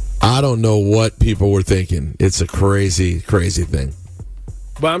move. I don't know what people were thinking. It's a crazy, crazy thing.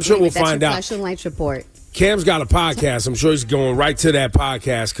 But I'm sure we'll find out. Flashing Lights report. Cam's got a podcast. I'm sure he's going right to that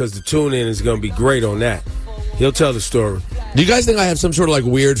podcast because the tune-in is going to be great on that. He'll tell the story. Do you guys think I have some sort of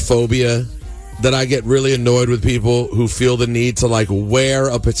weird phobia that I get really annoyed with people who feel the need to wear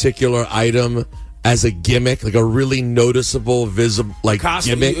a particular item as a gimmick, a really noticeable, visible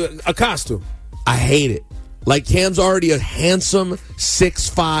gimmick? A costume. I hate it. Cam's already a handsome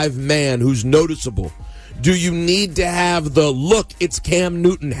 6'5" man who's noticeable. Do you need to have the look? It's Cam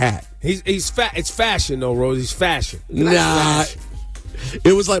Newton hat. He's fat. It's fashion though, Rose. He's fashion. Nah.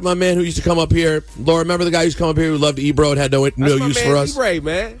 It was like my man who used to come up here. Laura, remember the guy who used to come up here who loved Ebro and had no use for us? D-Ray,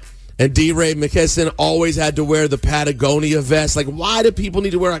 man. And D-Ray McKesson always had to wear the Patagonia vest. Why do people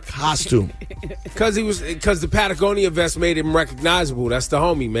need to wear a costume? Because the Patagonia vest made him recognizable. That's the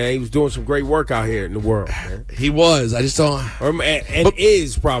homie, man. He was doing some great work out here in the world, man. He was. I just don't.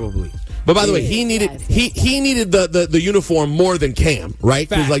 Is probably. But by the way, he needed the uniform more than Cam, right?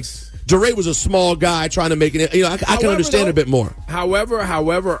 Because DeRay was a small guy trying to make it. I can understand a bit more. However,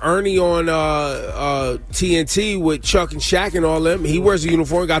 Ernie on TNT with Chuck and Shaq and all them, he wears a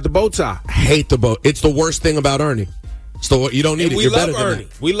uniform, got the bow tie. I hate the bow. It's the worst thing about Ernie. So you don't need it. You're better than Ernie.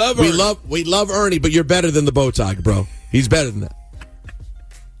 that. We love Ernie. We love Ernie, but you're better than the bow tie, bro. He's better than that.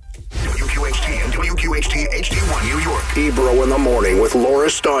 WQHT and WQHT HD1 New York. Ebro in the morning with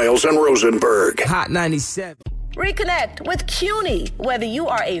Laura Stiles and Rosenberg. Hot 97. Reconnect with CUNY. Whether you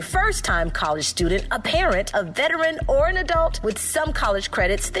are a first-time college student, a parent, a veteran, or an adult, with some college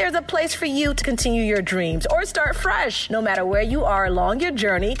credits, there's a place for you to continue your dreams or start fresh. No matter where you are along your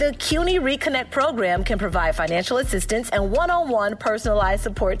journey, the CUNY Reconnect program can provide financial assistance and one-on-one personalized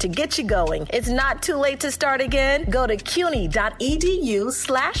support to get you going. It's not too late to start again. Go to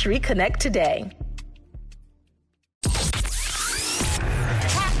cuny.edu/reconnect today.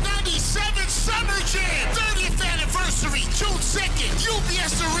 June 2nd,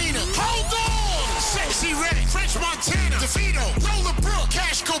 UBS Arena. Hold on! Sexy Red, French Montana, DeVito, Roller Brook,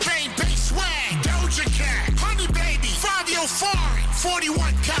 Cash Cobain, Bass Swag, Doja Cat, Honey Baby, Fabio Foreign, 41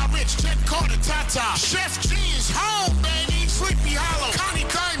 Cal Rich, Jet Carter, Tata, Chef G's home, baby, Sleepy Hollow, Connie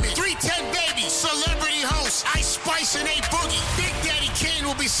Diamond, 310 Baby, Celebrity Host, Ice Spice and A Boogie. Big Daddy Kane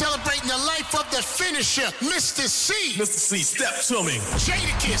will be celebrating the life of the finisher, Mr. C. Mr. C, step to me.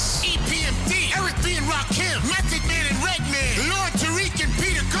 Jadakiss, EPMD, Eric B. and Rakim, Method Man and Redman, Lord Tariq and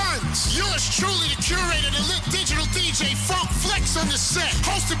Peter Guns, Yours truly, the curator, the lit digital DJ, Funk Flex on the set.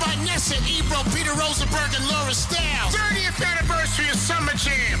 Hosted by Nessa, Ebro, Peter Rosenberg, and Laura Stiles. 30th anniversary of Summer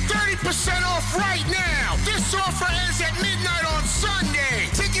Jam. 30% off right now. This offer ends at midnight on Sunday.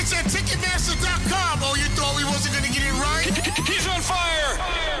 Tickets at Ticketmaster.com. Oh, you thought we wasn't going to get it right? He's on fire.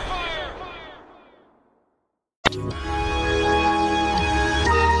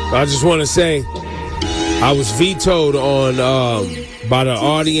 I just want to say, I was vetoed on by the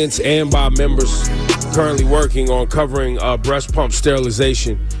audience and by members currently working on covering breast pump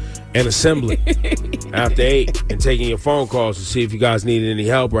sterilization and assembly after 8 and taking your phone calls to see if you guys needed any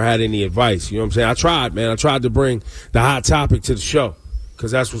help or had any advice. You know what I'm saying? I tried, man. I tried to bring the hot topic to the show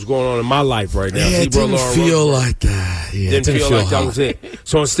because that's what's going on in my life right now. Yeah, it didn't feel like that. Yeah, didn't feel like that was it.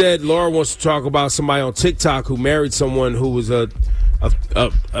 So instead, Laura wants to talk about somebody on TikTok who married someone who was the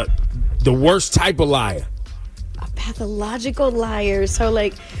worst type of liar. A pathological liar. So,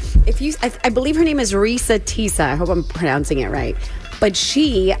 like, if you, I believe her name is Risa Tisa. I hope I'm pronouncing it right. But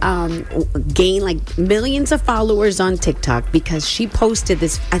she gained like millions of followers on TikTok because she posted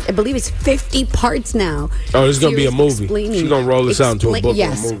this, I believe it's 50 parts now. Oh, this is going to be a movie. She's going to roll this out into a book or a movie.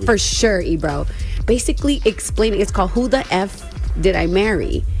 Yes, for sure, Ebro. Basically explaining, it's called Who the F Did I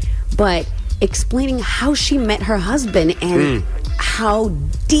Marry? But explaining how she met her husband and how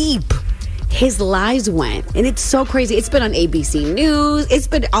deep his lies went. And it's so crazy. It's been on ABC News. It's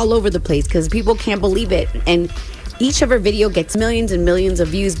been all over the place because people can't believe it. And each of her video gets millions and millions of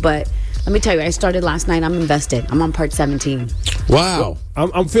views. But let me tell you, I started last night. I'm invested. I'm on part 17. Wow.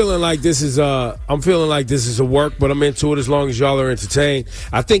 I'm feeling like this is a work, but I'm into it as long as y'all are entertained.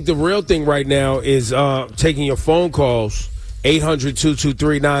 I think the real thing right now is taking your phone calls.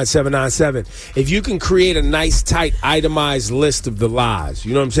 800-223-9797. If you can create a nice, tight, itemized list of the lies,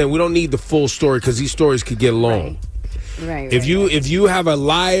 you know what I'm saying? We don't need the full story because these stories could get long. Right. If you have a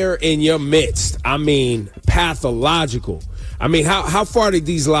liar in your midst, I mean, pathological. I mean, how far did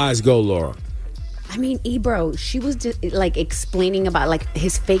these lies go, Laura? I mean, Ebro, she was just, like explaining about like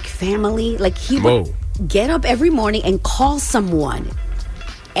his fake family. Like he would get up every morning and call someone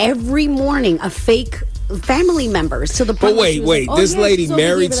every morning, a fake family members to the point. But wait, like, this lady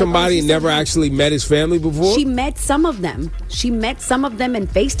married like, somebody and never actually met his family before? She met some of them. and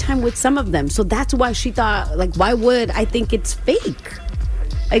FaceTime with some of them. So that's why she thought, like, why would I think it's fake?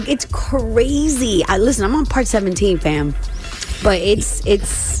 Like, it's crazy. Listen, I'm on part 17, fam. But it's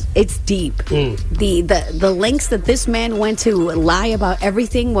deep. The lengths that this man went to lie about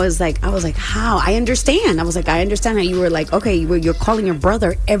everything was like, I was like, how? I understand. I understand how you were like, okay, you're calling your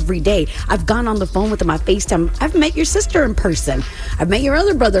brother every day. I've gone on the phone with him. I FaceTime. I've met your sister in person. I've met your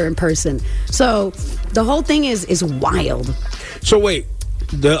other brother in person. So the whole thing is wild. So wait,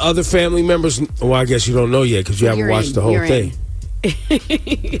 the other family members, well, I guess you don't know yet because you haven't watched the whole thing.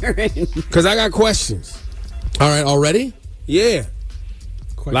 You're in. Because I got questions. All right, already? Yeah.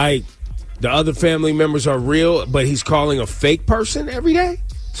 Like, the other family members are real, but he's calling a fake person every day?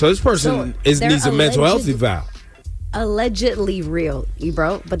 So this person needs a mental health eval. Allegedly real,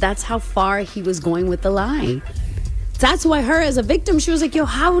 Ebro. But that's how far he was going with the lie. That's why her as a victim, she was like, yo,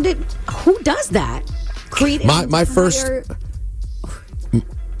 who does that? Create My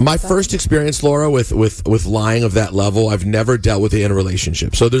first experience, Laura, with lying of that level, I've never dealt with it in a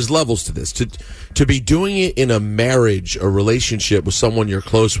relationship. So there's levels to this. To be doing it in a marriage, a relationship with someone you're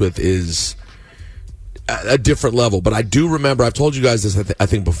close with is a different level. But I do remember, I've told you guys this, I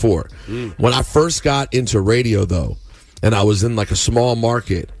think, before. When I first got into radio, though, and I was in like a small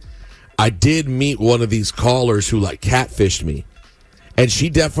market, I did meet one of these callers who like catfished me. And she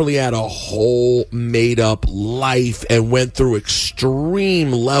definitely had a whole made-up life and went through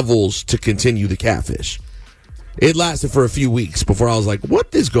extreme levels to continue the catfish. It lasted for a few weeks before I was like,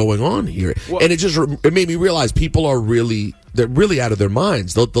 what is going on here? Well, and it made me realize people are they're really out of their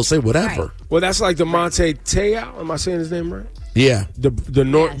minds. They'll say whatever. Right. Well, that's like the Monte Te'o. Am I saying his name right? Yeah.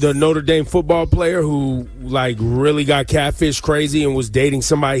 The Notre Dame football player who like really got catfish crazy and was dating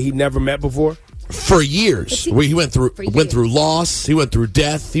somebody he'd never met before. For years. He went through loss, he went through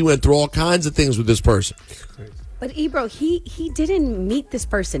death, he went through all kinds of things with this person. But Ebro, he didn't meet this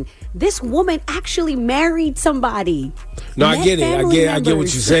person. This woman actually married somebody. No, I get it. I get what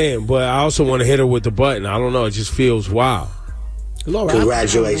you're saying, but I also want to hit her with the button. I don't know. It just feels wild.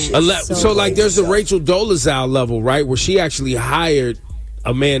 Congratulations. So like there's the Rachel Dolezal level, right? Where she actually hired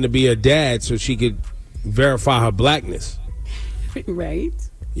a man to be her dad so she could verify her blackness. Right.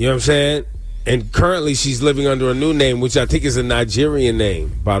 You know what I'm saying? And currently she's living under a new name, which I think is a Nigerian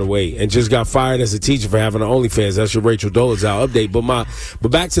name, by the way, and just got fired as a teacher for having an OnlyFans. That's your Rachel Dolezal update. But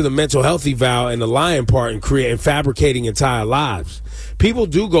back to the mental health eval and the lying part and fabricating entire lives. People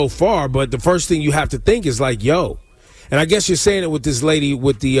do go far, but the first thing you have to think is like, yo. And I guess you're saying it with this lady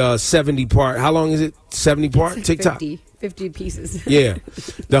with the 70 part. How long is it? 70 part TikTok? 50 pieces. Yeah.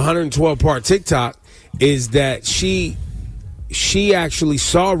 The 112 part TikTok is that she actually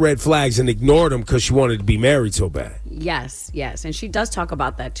saw red flags and ignored them because she wanted to be married so bad. Yes. And she does talk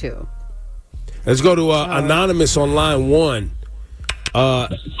about that too. Let's go to Anonymous on line 1.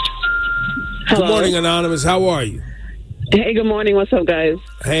 Good morning, Anonymous. How are you? Hey, good morning. What's up, guys?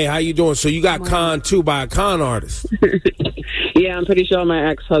 Hey, how you doing? So you got conned too by a con artist. Yeah, I'm pretty sure my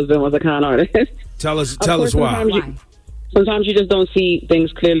ex-husband was a con artist. Tell us why. Sometimes you just don't see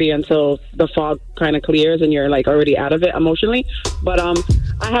things clearly until the fog kind of clears and you're like already out of it emotionally. But I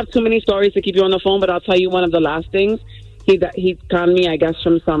have too many stories to keep you on the phone, but I'll tell you one of the last things. He conned me, I guess,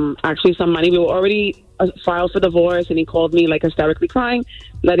 from some money. We were already filed for divorce, and he called me like hysterically crying,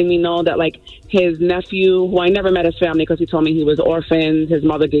 letting me know that like his nephew, who I never met his family because he told me he was orphaned, his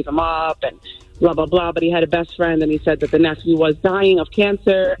mother gave him up and blah, blah, blah. But he had a best friend, and he said that the nephew was dying of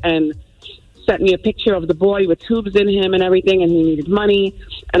cancer and sent me a picture of the boy with tubes in him and everything, and he needed money.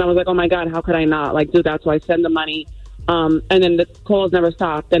 And I was like, oh my God, how could I not like do that? So I send the money. And then the calls never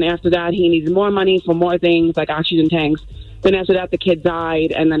stopped. Then after that, he needs more money for more things like oxygen tanks. Then after that, the kid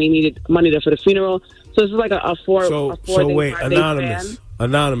died, and then he needed money for the funeral. So this is like a four. So wait,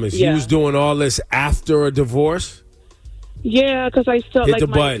 Anonymous. Yeah. You was doing all this after a divorce? Yeah, because I still hit like the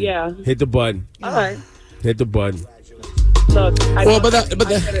button. Yeah. Hit the button. All right. Hit the button. Look,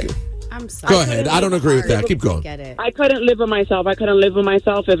 I'm sorry. Go ahead. I don't agree with that. Keep going. I couldn't live with myself.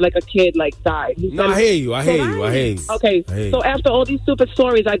 if like a kid like died. I hear you. Okay, so after all these stupid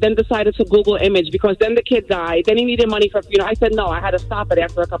stories, I then decided to Google image because then the kid died. Then he needed money for I said no. I had to stop it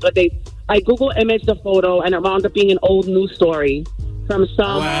after a couple of days. I Google imaged the photo, and it wound up being an old news story from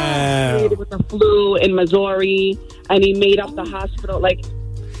some kid with the flu in Missouri, and he made up the hospital like.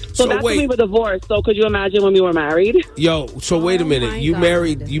 So that's when we were divorced. So could you imagine when we were married? Yo, so wait a minute. You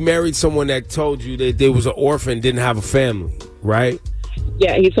married someone that told you that there was an orphan, didn't have a family, right?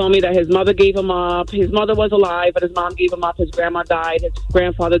 Yeah, he told me that his mother gave him up. His mother was alive, but his mom gave him up. His grandma died. His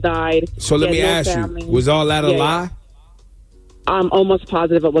grandfather died. So let me ask you, was all that a lie? I'm almost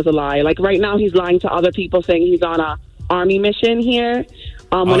positive it was a lie. Like right now, he's lying to other people, saying he's on a army mission here.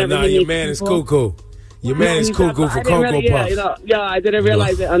 Your man is cuckoo. Your man is cuckoo for Cocoa Puffs. I didn't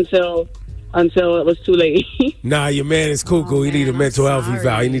realize it until it was too late. Nah, your man is cuckoo. He need a mental health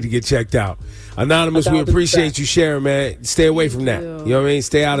eval. He need to get checked out. Anonymous, we appreciate you sharing, man. Stay away from that. You know what I mean?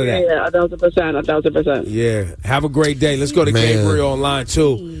 Stay out of that. Yeah, 1,000%. Yeah. Have a great day. Let's go to Gabriel on line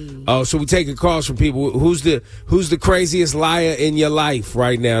 2. So we taking calls from people. Who's the craziest liar in your life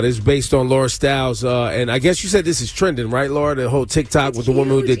right now? This is based on Laura Stiles. And I guess you said this is trending, right, Laura? The whole TikTok with the woman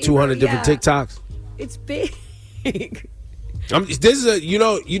who did 200 different TikToks. It's big. This is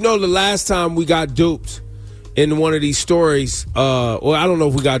the last time we got duped in one of these stories. Or I don't know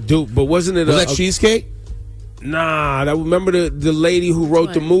if we got duped, but wasn't it that cheesecake? Nah, I remember the lady who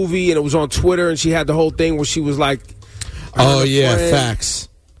wrote the movie, and it was on Twitter, and she had the whole thing where she was like, "Oh yeah, facts."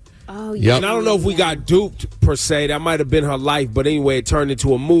 Oh yeah. And I don't know if we got duped per se. That might have been her life, but anyway, it turned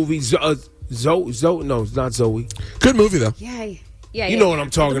into a movie. Zoe? No, it's not Zoe. Good movie though. Yeah. You know what I'm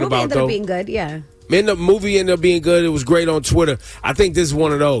talking about, though. The movie ended up being good. Yeah. Man, the movie ended up being good. It was great on Twitter. I think this is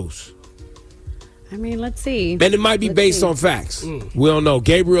one of those. I mean, let's see. And it might be based on facts. We don't know.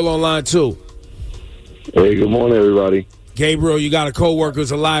 Gabriel on line 2. Hey, good morning, everybody. Gabriel, you got a coworker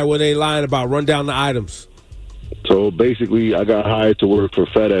who's a liar. What they lying about? Run down the items. So basically, I got hired to work for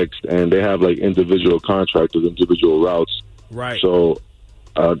FedEx, and they have like individual contracts with individual routes. Right. So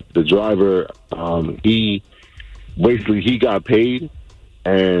the driver, he got paid,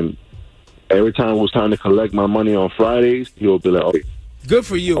 and every time it was time to collect my money on Fridays, he would be like, "Oh, good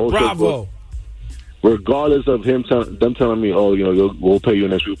for you, bravo." Regardless of them telling me, "Oh, we'll pay you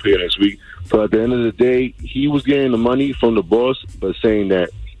next week," So at the end of the day, he was getting the money from the boss, but saying that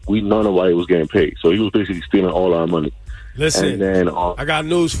none of why he was getting paid. So he was basically stealing all our money. Listen, and then, I got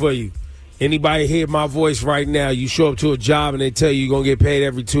news for you. Anybody hear my voice right now, you show up to a job and they tell you you're going to get paid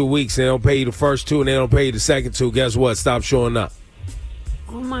every 2 weeks, and they don't pay you the first 2 and they don't pay you the second 2, guess what? Stop showing up.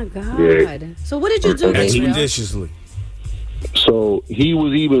 Oh, my God. Yeah. So what did you do, Gabriel? Expeditiously. So he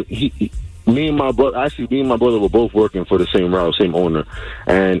was me and my brother were both working for the same route, same owner.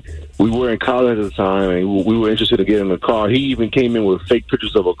 And we were in college at the time, and we were interested in getting a car. He even came in with fake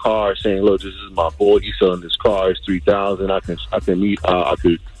pictures of a car saying, "Look, this is my boy. He's selling this car. It's $3,000. I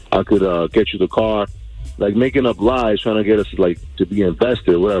could get you the car, like making up lies, trying to get us like to be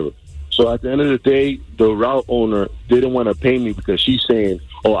invested or whatever. So at the end of the day, the route owner didn't want to pay me because she's saying,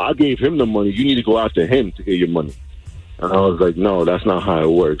 "Oh, I gave him the money. You need to go after him to get your money." And I was like, "No, that's not how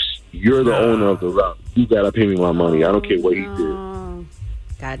it works. You're the owner of the route. You gotta pay me my money. I don't care what he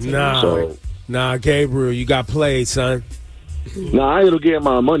did." Nah, Gabriel, you got played, son. Nah, I ain't gonna get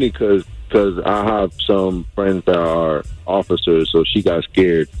my money because I have some friends that are officers, so she got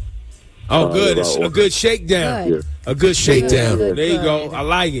scared. Oh, good. It's a good shakedown. Good. A good shakedown. Good. There you go. I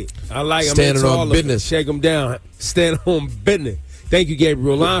like it. Standing on business. Shake them down. Stand on business. Thank you,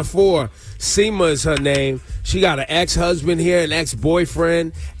 Gabriel. Line 4, Seema is her name. She got an ex-husband here, an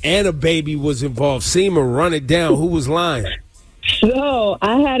ex-boyfriend, and a baby was involved. Seema, run it down. Who was lying? So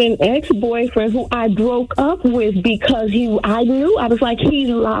I had an ex-boyfriend who I broke up with because I knew, I was like, he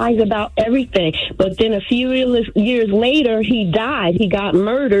lies about everything. But then a few years later, he died. He got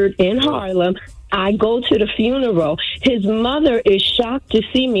murdered in Harlem. I go to the funeral. His mother is shocked to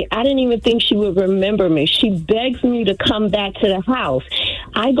see me. I didn't even think she would remember me. She begs me to come back to the house.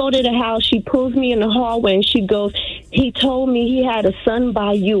 I go to the house. She pulls me in the hallway and she goes, "He told me he had a son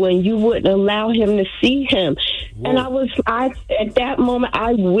by you and you wouldn't allow him to see him." Whoa. And at that moment,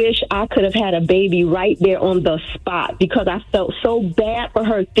 I wish I could have had a baby right there on the spot because I felt so bad for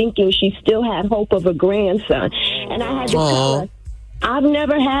her thinking she still had hope of a grandson. And I had to tell her, "I've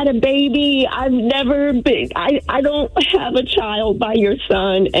never had a baby. I've never been. I don't have a child by your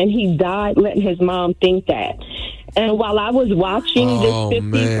son." And he died letting his mom think that. And while I was watching this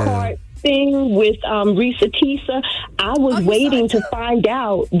 50-part thing with Risa Tisa, I was waiting to find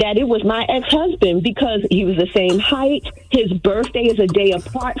out that it was my ex-husband because he was the same height. His birthday is a day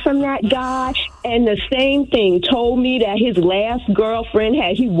apart from that guy. And the same thing told me that his last girlfriend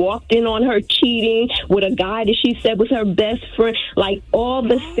he walked in on her cheating with a guy that she said was her best friend. Like all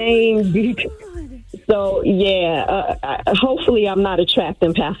the same. So, hopefully I'm not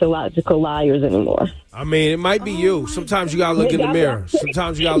attracting pathological liars anymore. I mean, it might be you. Sometimes you got to look in the mirror.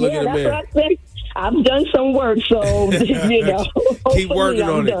 Sometimes you got to look in the mirror. What I said. I've done some work, so, Keep working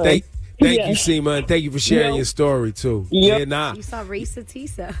on it. Thank you, Seema, and thank you for sharing your story, too. Yep. Yeah, nah. You saw Risa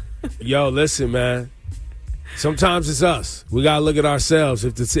Tisa. Yo, listen, man. Sometimes it's us. We got to look at ourselves.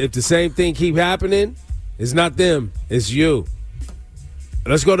 If the same thing keep happening, it's not them. It's you.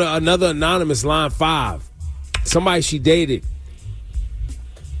 Let's go to another anonymous, line 5. Somebody she dated.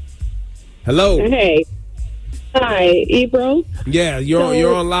 Hello. Hey. Hi, Ebro. Yeah,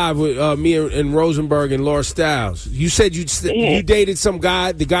 you're on live with me and Rosenberg and Laura Stiles. You said you dated some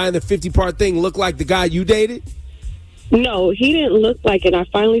guy. The guy in the 50-part thing looked like the guy you dated? No, he didn't look like it. I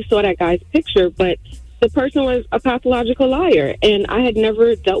finally saw that guy's picture, but the person was a pathological liar, and I had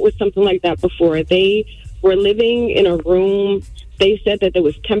never dealt with something like that before. They were living in a room. They said that it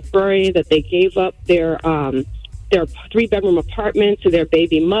was temporary, that they gave up their 3-bedroom apartment to their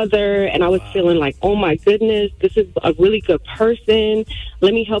baby mother. And I was feeling like, oh, my goodness, this is a really good person.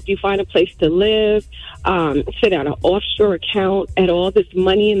 Let me help you find a place to live. Set out an offshore account, had all this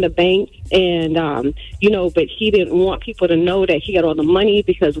money in the bank. And, but he didn't want people to know that he had all the money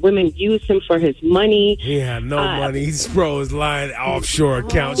because women used him for his money. He had no money. This bro is lying offshore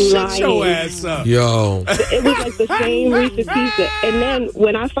account. Shut your ass up. Yo. It was like the same Risa Tisa. And then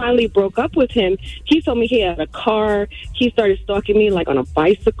when I finally broke up with him, he told me he had a car. He started stalking me like on a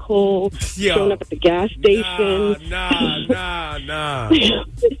bicycle, showing up at the gas station. Nah.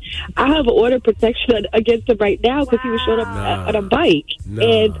 I have order protection against him right now because he was showing up at a bike.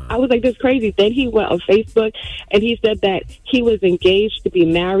 And I was like, this is crazy. Then he went on Facebook and he said that he was engaged to be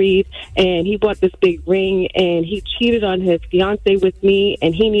married and he bought this big ring and he cheated on his fiance with me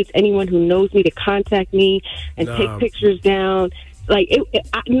and he needs anyone who knows me to contact me and take pictures down. Like,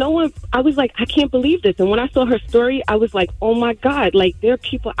 I was like, I can't believe this. And when I saw her story, I was like, oh, my God. Like, there are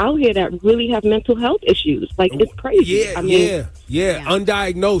people out here that really have mental health issues. Like, it's crazy. Yeah.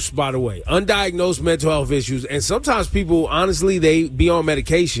 Undiagnosed, by the way. Undiagnosed mental health issues. And sometimes people, honestly, they be on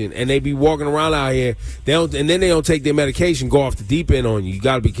medication and they be walking around out here. And then they don't take their medication, go off the deep end on you. You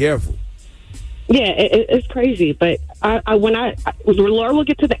got to be careful. Yeah, it's crazy. But Laura will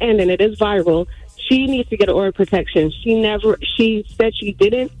get to the end, and it is viral. She needs to get an order protection. She said she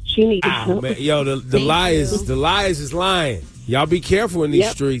didn't. She needs help. Man. Yo, the liars is lying. Y'all be careful in these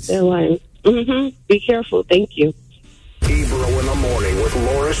streets. They're lying. Be careful. Thank you. Ebro in the morning with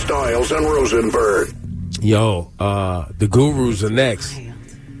Laura Stiles and Rosenberg. Yo, the gurus are next.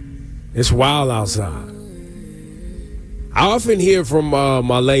 It's wild outside. I often hear from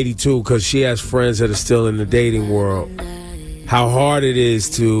my lady, too, because she has friends that are still in the dating world, how hard it is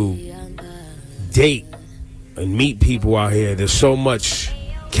to date and meet people out here. There's so much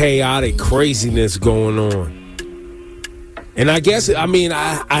chaotic craziness going on. And I guess, I mean,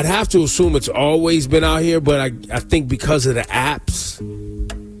 I'd have to assume it's always been out here, but I think because of the apps.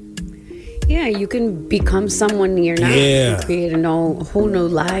 Yeah, you can become someone you're not. Yeah. You can create a whole new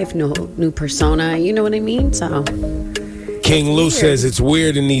life, new persona. You know what I mean? So King Lou says it's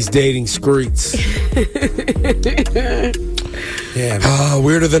weird in these dating streets. Yeah,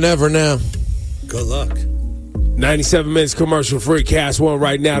 weirder than ever now. Good luck. 97 minutes commercial free. Cast one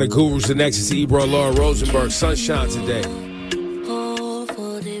right now. The Guru's the next. It's Ebro, Laura Rosenberg. Sunshine today.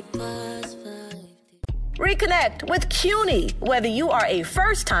 Reconnect with CUNY. Whether you are a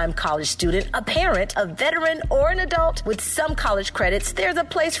first-time college student, a parent, a veteran, or an adult, with some college credits, there's a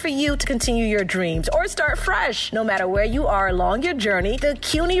place for you to continue your dreams or start fresh. No matter where you are along your journey, the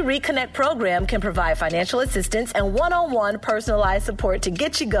CUNY Reconnect program can provide financial assistance and one-on-one personalized support to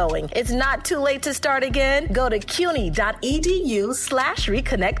get you going. It's not too late to start again. Go to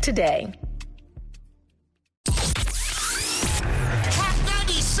cuny.edu/reconnect today.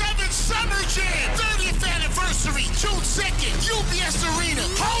 June 2nd, UBS Arena.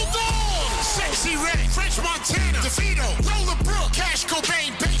 Hold on! Sexy Red, French Montana, DeVito, Roller Brook, Cash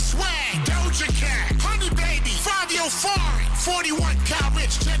Cobain, Bass Swag, Doja Cat, Honey Baby, Fabio Foreign, 41, Cal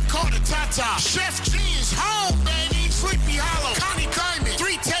Rich, Jet Carter, Tata, Chef G is home, baby, Sleepy Hollow, Connie Diamond,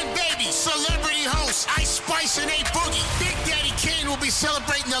 310 Baby, Celebrity Host, Ice Spice and A Boogie. Big Daddy Kane will be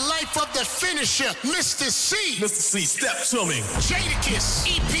celebrating the life of the finisher, Mr. C. Mr. C, step to me. Jadakiss,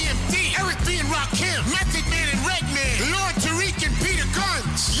 EPMD, Eric B. and Rakim, Method Man and Redman, Lord Tariq and Peter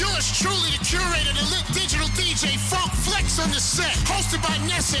Guns. Yours truly, the curator, the lit digital DJ, Funk Flex on the set. Hosted by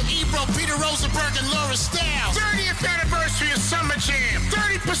Nessa, Ebro, Peter Rosenberg, and Laura Stiles. 30th anniversary of Summer Jam.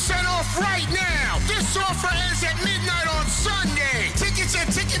 30% off right now. This offer ends at midnight on Sunday. Tickets at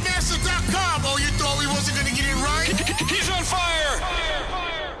Ticketmaster.com. Oh, you thought we wasn't going to get it right? He's on fire!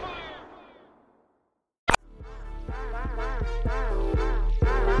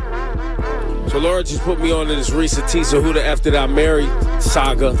 So Laura just put me on to this Risa Tisa Who the F Did I Marry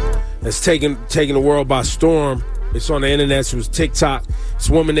saga that's taking the world by storm. It's on the internet. So it was TikTok. This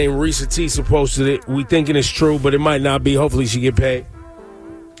woman named Risa Tisa posted it. We thinking it's true, but it might not be. Hopefully she get paid.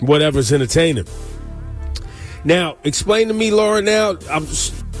 Whatever's entertaining. Now, explain to me, Laura, now,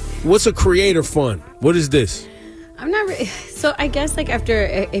 what's a creator fund? What is this? I'm not so I guess like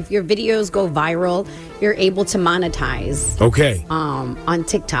if your videos go viral, you're able to monetize. Okay. On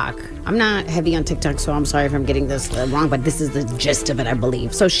TikTok. I'm not heavy on TikTok, so I'm sorry if I'm getting this wrong, but this is the gist of it, I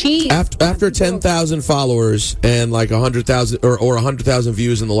believe. So she after 10,000 followers and like 100,000 or 100,000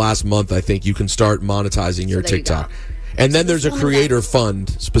 views in the last month, I think you can start monetizing your TikTok. And then there's a creator fund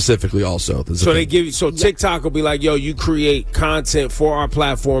specifically also. So they give you, TikTok will be like, yo, you create content for our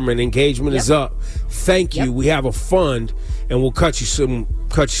platform and engagement is up. Thank you. We have a fund and we'll cut you some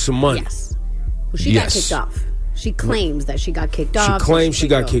money. Yes. Well, she got kicked off. She claims that she got kicked off. She claims she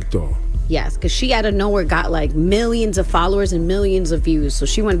got kicked off. Yes, because she out of nowhere got like millions of followers and millions of views. So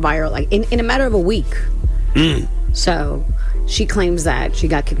she went viral like in a matter of a week. So she claims that she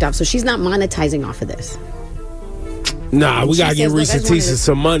got kicked off. So she's not monetizing off of this. Nah, we gotta get Risa Tisa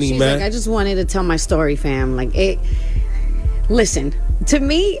some money, man. Like, I just wanted to tell my story, fam. Like, listen, to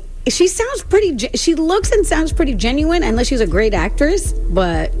me, she looks and sounds pretty genuine, unless she's a great actress.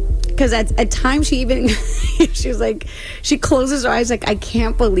 But because at times she was like, she closes her eyes like, I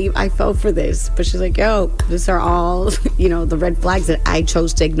can't believe I fell for this. But she's like, yo, these are all the red flags that I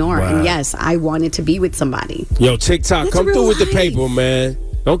chose to ignore. Wow. And yes, I wanted to be with somebody. Yo, TikTok, come through with the paper, man.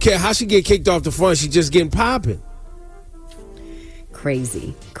 Don't care how she get kicked off the fund. She just getting popping.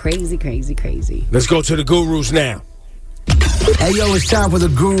 Crazy. Let's go to the Gurus now. Hey, yo, it's time for the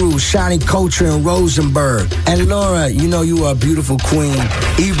Gurus, Shani Culture and Rosenberg. And Laura, you know you are a beautiful queen.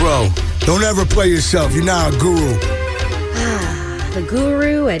 Ebro, don't ever play yourself. You're not a guru. The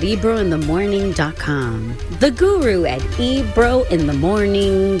Guru at ebrointhemorning.com. The Guru at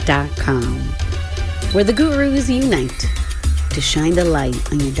ebrointhemorning.com. Where the Gurus unite to shine the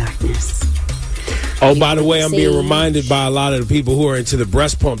light on your darkness. Oh, by the way, I'm being reminded by a lot of the people who are into the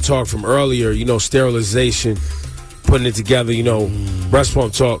breast pump talk from earlier, sterilization, putting it together, breast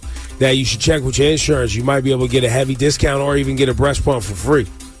pump talk, that you should check with your insurance. You might be able to get a heavy discount or even get a breast pump for free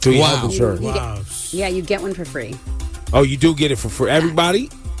through your health insurance. You get one for free. Oh, you do get it for free? Everybody?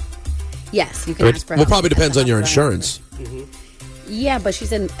 Yes, you can ask for help. Well, probably depends on your insurance. Mm-hmm. Yeah, but she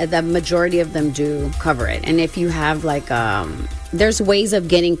said the majority of them do cover it. And if you have there's ways of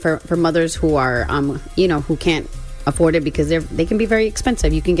getting for mothers who are, who can't afford it because they can be very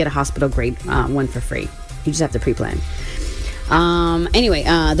expensive. You can get a hospital grade one for free. You just have to pre-plan. Anyway,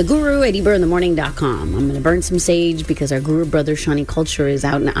 the guru at eBurnTheMorning.com. I'm going to burn some sage because our guru brother, Shawnee Culture, is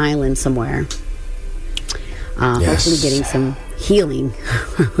out in an island somewhere. Hopefully getting some healing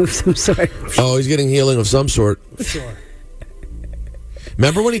of some sort. Oh, he's getting healing of some sort. Sure.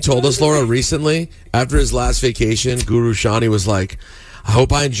 Remember when he told us, Laura, recently, after his last vacation, Guru Shawnee was like, I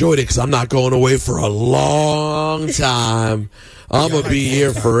hope I enjoyed it because I'm not going away for a long time. I'm going to be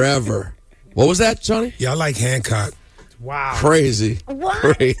here forever. What was that, Shawnee? Yeah, I like Hancock. Wow. Crazy. What?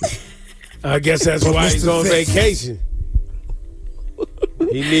 Crazy. I guess that's why he's Mr. on Thick. vacation.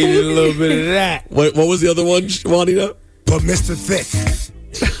 He needed a little bit of that. What was the other one, Juanita? But Mr. Thick.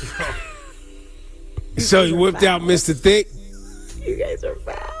 So he whipped out Mr. Thick You guys are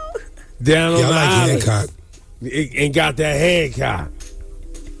foul. down on Yeah, I the like island Hancock. and got that Hancock.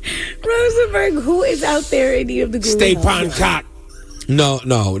 Rosenberg, who is out there in need of the guru? Stay Poncock. No.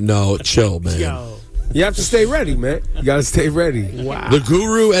 Chill, man. Yo. You have to stay ready, man. You got to stay ready. Wow. The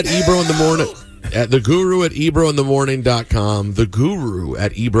Guru at Ebro in the morning. At the Guru at EbroInTheMorning.com. The Guru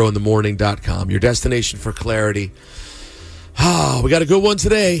at EbroInTheMorning.com. Your destination for clarity. We got a good one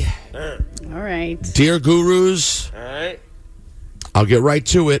today. All right. Dear Gurus. All right. I'll get right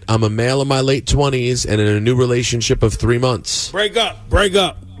to it. I'm a male in my late 20s and in a new relationship of 3 months. Break up. Break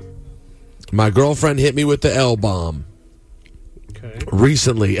up. My girlfriend hit me with the L-bomb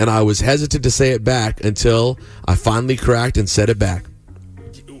recently, and I was hesitant to say it back until I finally cracked and said it back.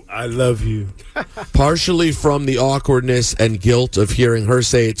 I love you. Partially from the awkwardness and guilt of hearing her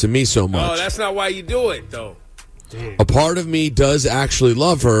say it to me so much. Oh, that's not why you do it, though. A part of me does actually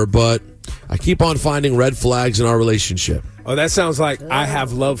love her, but I keep on finding red flags in our relationship. Oh, that sounds like I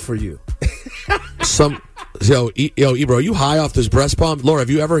have love for you. Yo, Ebro, are you high off this breast pump? Laura, have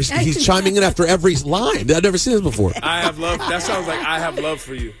you ever? He's chiming in after every line. I've never seen this before. I have love. That sounds like I have love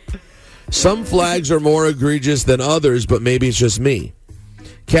for you. Some flags are more egregious than others, but maybe it's just me.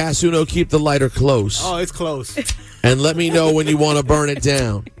 Cass Uno, keep the lighter close. Oh, it's close. And let me know when you want to burn it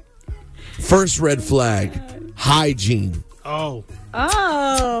down. First red flag, hygiene. Oh.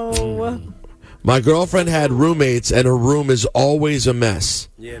 My girlfriend had roommates, and her room is always a mess.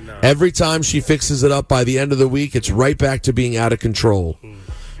 Yeah, no. Every time she fixes it up, by the end of the week, it's right back to being out of control.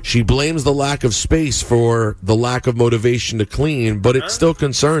 She blames the lack of space for the lack of motivation to clean, but it still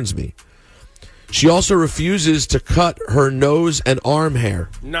concerns me. She also refuses to cut her nose and arm hair.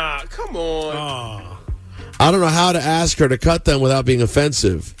 Nah, come on. I don't know how to ask her to cut them without being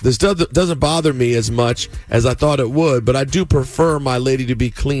offensive. This doesn't bother me as much as I thought it would, but I do prefer my lady to be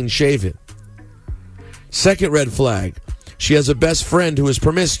clean-shaven. Second red flag, she has a best friend who is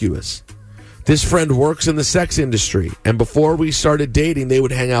promiscuous. This friend works in the sex industry, and before we started dating, they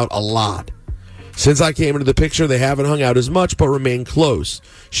would hang out a lot. Since I came into the picture, they haven't hung out as much, but remain close.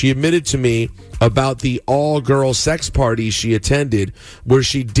 She admitted to me about the all-girl sex party she attended, where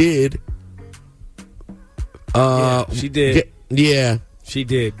she did... she did. Yeah. She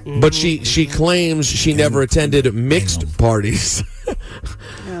did. But she claims she never attended mixed parties.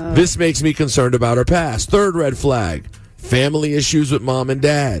 This makes me concerned about her past. Third red flag, family issues with mom and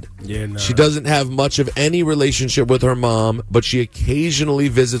dad. Yeah, no. She doesn't have much of any relationship with her mom, but she occasionally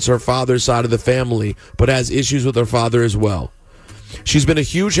visits her father's side of the family, but has issues with her father as well. She's been a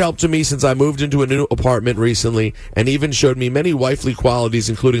huge help to me since I moved into a new apartment recently, and even showed me many wifely qualities,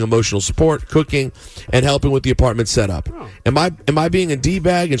 including emotional support, cooking, and helping with the apartment setup. Am I being a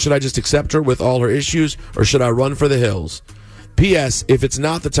D-bag, and should I just accept her with all her issues, or should I run for the hills? P.S. If it's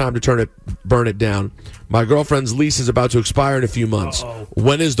not the time to burn it down, my girlfriend's lease is about to expire in a few months.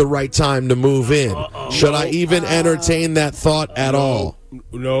 When is the right time to move in? Should I even entertain that thought at all?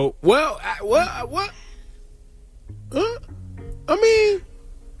 No. Well, what? I mean,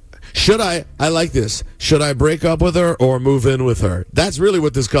 should I like this. Should I break up with her or move in with her? That's really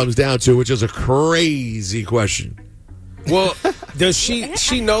what this comes down to, which is a crazy question. Well, does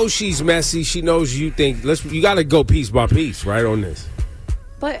she knows she's messy. She knows you think you got to go piece by piece, right, on this.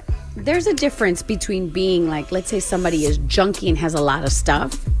 But there's a difference between being like, let's say somebody is junky and has a lot of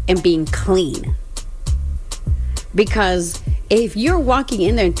stuff, and being clean. Because if you're walking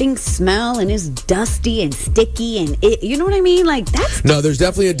in there and things smell and it's dusty and sticky and you know what I mean? Like, that's... No, there's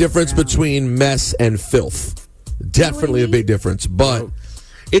definitely a difference between mess and filth. Definitely a big difference. But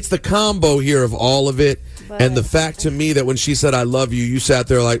it's the combo here of all of it. And the fact to me that when she said, I love you, you sat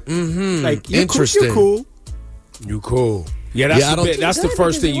there like, like, interesting. Cool, you cool. Yeah, that's the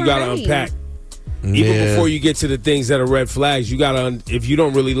first thing you got to unpack. Even before you get to the things that are red flags, you got to, if you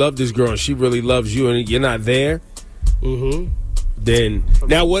don't really love this girl and she really loves you and you're not there, then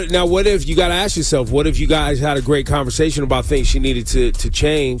now what if you got to ask yourself, what if you guys had a great conversation about things she needed to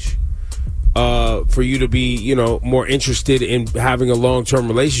change, for you to be, you know, more interested in having a long-term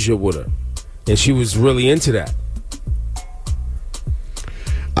relationship with her. And she was really into that.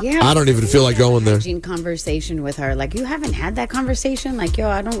 Yeah, I don't even feel like going there. Conversation with her, like, you haven't had that conversation. Like, yo,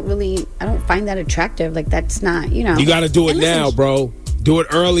 I don't find that attractive. Like, that's not, you know. You got to do it now, bro. Do it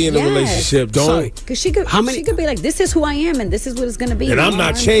early in the relationship. Don't. Because she could be like, this is who I am, and this is what it's going to be. And I'm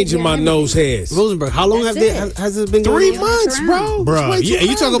not changing my nose hairs. Rosenberg, how long has this been going 3 months, bro? Bro, yeah,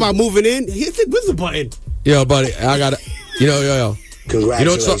 you talk about moving in. Hit the button. Yo, buddy, I got to, yo.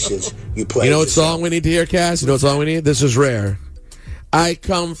 Congratulations. You know what song we need to hear, Cass? You know what song we need? This is rare. I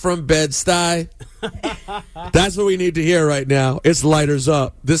come from Bed-Stuy. That's what we need to hear right now. It's lighters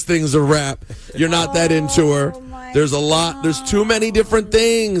up. This thing's a wrap. You're not that into her. There's a lot. There's too many different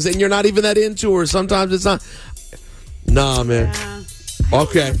things, and you're not even that into her. Sometimes it's not. Nah, man.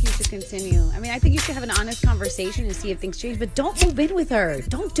 Okay. I think you should continue. I mean, I think you should have an honest conversation and see if things change, but don't move in with her.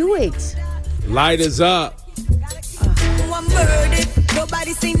 Don't do it. Lighters up. I'm murdered.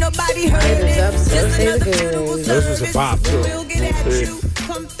 Nobody seen nobody heard it. Just another funeral This was a bop, too. We'll get at you.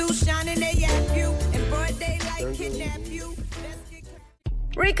 Come through shining, they yap you. In broad daylight, kidnap you.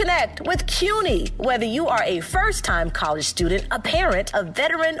 Reconnect with CUNY. Whether you are a first-time college student, a parent, a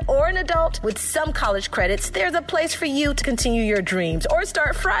veteran, or an adult, with some college credits, there's a place for you to continue your dreams or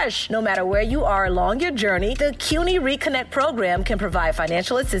start fresh. No matter where you are along your journey, the CUNY Reconnect program can provide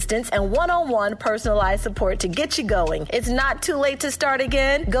financial assistance and one-on-one personalized support to get you going. It's not too late to start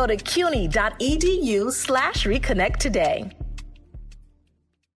again. Go to cuny.edu/reconnect today.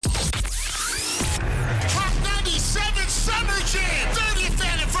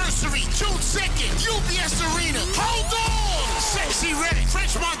 June 2nd, UBS Arena. Hold on! Sexy Red,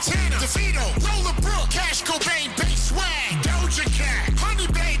 French Montana, DeVito, Roller Brook, Cash Cobain, Bass Swag, Doja Cat, Honey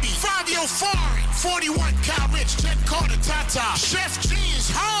Baby, Fabio Foreign, 41 Cal Rich, Jet Carter, Tata, Chef G's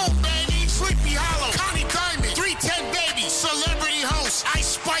home, baby, Sleepy Hollow, Connie Diamond, 310 Baby, Celebrity Host,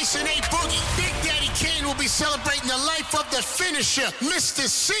 Ice Spice and A Boogie. Big Daddy Kane will be celebrating the life of the finisher, Mr.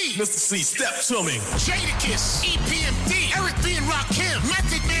 C. Mr. C, step to me. Jadakiss, EPMD, Eric B. and Rakim,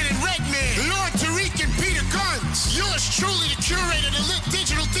 Method Man and Redman, Lord Tariq and Peter Guns. Yours truly, the curator, the lit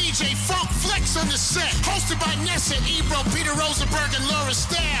digital DJ, Funk Flex on the set. Hosted by Nessa, Ebro, Peter Rosenberg, and Laura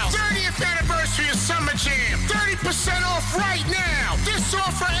Stiles. 30th anniversary of Summer Jam. 30% off right now. This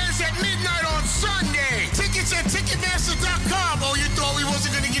offer ends at midnight on Sunday. Tickets at Ticketmaster.com. Oh, you thought we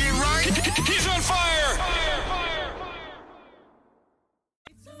wasn't going to get it right? He's on fire.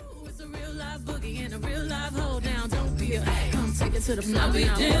 It's a real live boogie and a real live hold down. Don't be a come take it to the floor. I'll be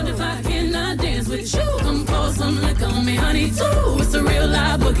damned if I cannot dance with you. Come pour some liquor on me, honey, too. It's a real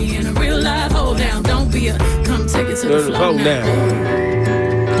live boogie and a real live hold down. Don't be a come take it to the floor now.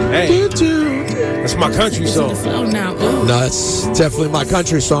 Hey, that's my country song. No, that's definitely my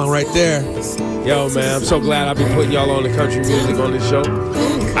country song right there. Yo, man, I'm so glad I've been putting y'all on the country music on this show.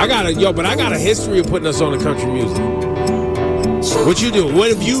 I got a history of putting us on the country music. What you do? What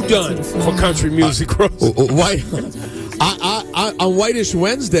have you done for country music, Rose? White. On Whitish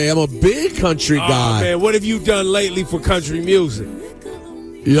Wednesday, I'm a big country guy. Man, what have you done lately for country music?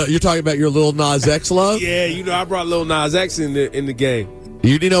 You're talking about your Lil Nas X love? Yeah, you know I brought Lil Nas X in the game.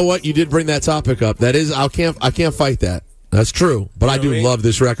 You know what? You did bring that topic up. That is, I can't fight that. That's true. But I do love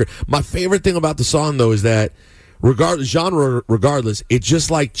this record. My favorite thing about the song, though, is that regardless, it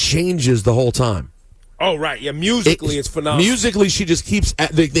just like changes the whole time. Oh, right. Yeah, musically, it's phenomenal. Musically, she just keeps,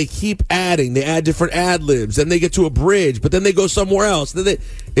 they keep adding. They add different ad-libs. Then they get to a bridge, but then they go somewhere else.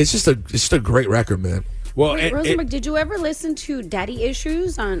 It's just a great record, man. Well, wait, Rosenberg, did you ever listen to Daddy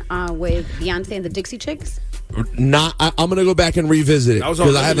Issues on with Beyonce and the Dixie Chicks? I'm gonna go back and revisit it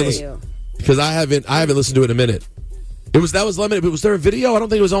because I haven't listened to it in a minute. That was Lemonade, but was there a video? I don't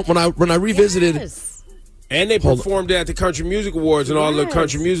think it was on when I revisited. Yes. And they performed at the Country Music Awards, and all the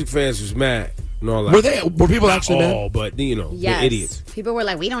country music fans was mad. And all that. Were people actually mad? Oh, but Yes. the idiots. People were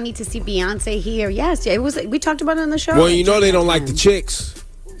like, "We don't need to see Beyonce here." Yes, it was. We talked about it on the show. Well, you know they don't like the chicks.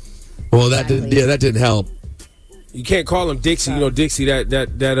 Well, that didn't help. You can't call them Dixie. You know, Dixie,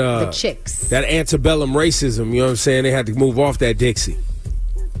 the chicks. That antebellum racism, you know what I'm saying? They had to move off that Dixie.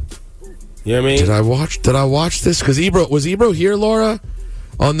 You know what I mean? Did I watch this? Because was Ebro here, Laura,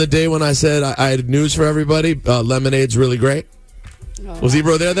 on the day when I said I had news for everybody? Lemonade's really great. Oh, was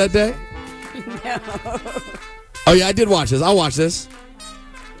Ebro there that day? No. Oh, yeah, I did watch this. I'll watch this.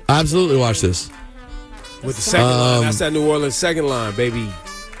 I absolutely watch this. With the second line. That's that New Orleans second line, baby.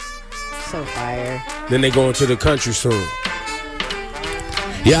 So fire. Then they go into the country soon.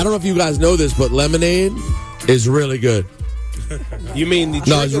 Yeah, I don't know if you guys know this, but Lemonade is really good. You mean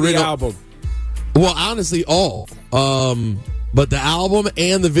the album? Well, honestly, all. But the album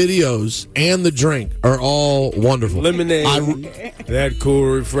and the videos and the drink are all wonderful. Lemonade. That cool,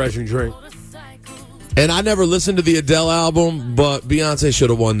 refreshing drink. And I never listened to the Adele album, but Beyonce should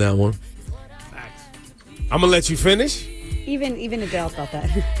have won that one. I'm going to let you finish. Even Adele thought that.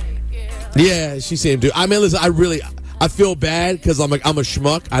 Yeah, she seemed to. I mean, listen, I feel bad because I'm a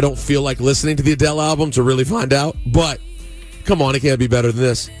schmuck. I don't feel like listening to the Adele album to really find out. But come on, it can't be better than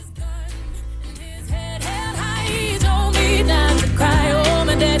this.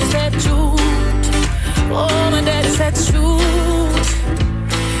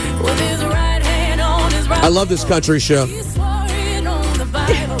 I love this country show.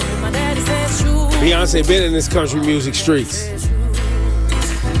 Beyonce been in this country music streets.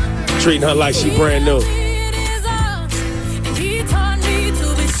 Treating her like she brand new.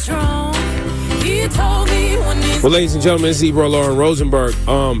 Well, ladies and gentlemen, it's Ebro, Lauren Rosenberg.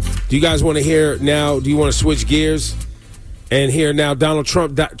 Do you guys want to hear now? Do you want to switch gears and hear now Donald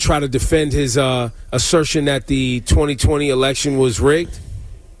Trump try to defend his assertion that the 2020 election was rigged?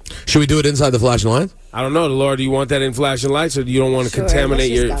 Should we do it inside the flashing lights? I don't know, Laura. Do you want that in flashing lights, or do you don't want to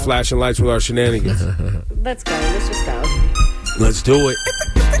contaminate your flashing lights with our shenanigans? Let's go. Let's just go. Let's do it.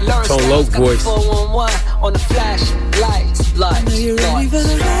 Tone Loc voice. 411 on the flashing lights.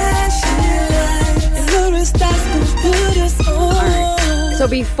 All right. So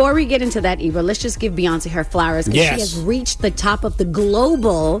before we get into that, Ebro, let's just give Beyonce her flowers. Because she has reached the top of the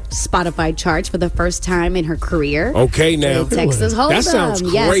global Spotify charts for the first time in her career. Okay, now. Texas Hold'em. That sounds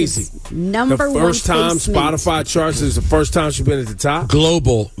crazy. Yes, number one. The first time Spotify charts is the first time she's been at the top?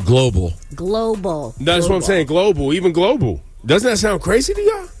 Global. That's what I'm saying. Global. Even global. Doesn't that sound crazy to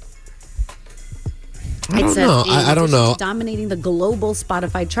y'all? I don't know. I don't know. Dominating the global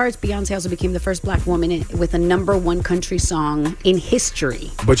Spotify charts, Beyonce also became the first black woman with a number one country song in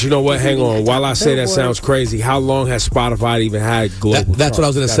history. But you know what? Hang on. While I say that sounds crazy, how long has Spotify even had global That's what I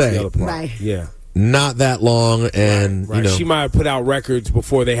was going to say. Right. Yeah. Not that long, and right. She might have put out records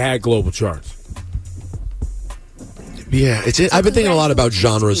before they had global charts. Yeah, I've been thinking a lot about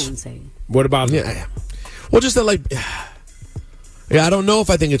genres. What about Well, just that, like... Yeah, I don't know if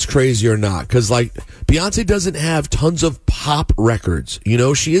I think it's crazy or not, because, like, Beyonce doesn't have tons of pop records. You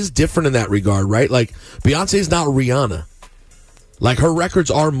know, she is different in that regard, right? Like, Beyonce's not Rihanna. Like, her records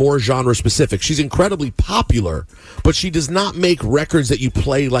are more genre-specific. She's incredibly popular, but she does not make records that you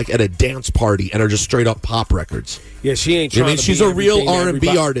play, like, at a dance party and are just straight-up pop records. Yeah, she ain't trying to she's a real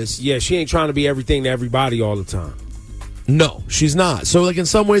R&B artist. Yeah, she ain't trying to be everything to everybody all the time. No, she's not. So, like, in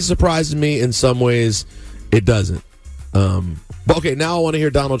some ways it surprises me. In some ways it doesn't. But okay, now I want to hear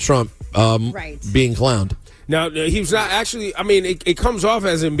Donald Trump being clowned. Now, he was not actually, I mean, it comes off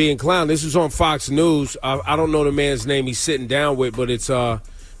as him being clowned. This was on Fox News. I don't know the man's name he's sitting down with, but it's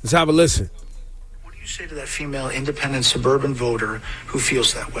let's have a listen. What do you say to that female independent suburban voter who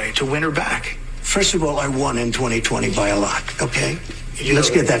feels that way, to win her back? First of all, I won in 2020 by a lot, okay?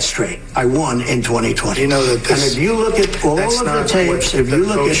 Let's get that straight. I won in 2020. You know that this, and if you look at all of the tapes, if you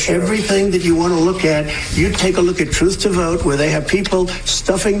look at everything that you want to look at, you take a look at Truth to Vote, where they have people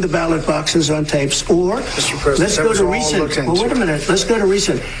stuffing the ballot boxes on tapes, or let's go to recent. Well, wait a minute. Let's go to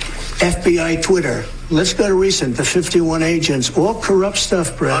recent. FBI Twitter. Let's go to recent. The 51 agents, all corrupt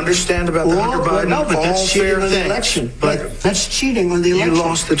stuff, Brett. Understand about the Hunter Biden, no, but that's cheating on the election. But that's cheating on the election. You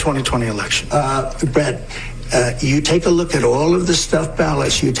lost the 2020 election. Brett. You take a look at all of the stuffed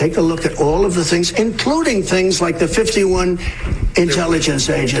ballots. You take a look at all of the things, including things like the 51 intelligence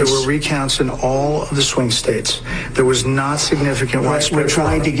agents. There were recounts in all of the swing states. There was not significant widespread. We're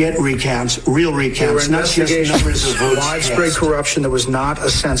trying to get recounts, real recounts, not just numbers of votes. Widespread corruption. There was not a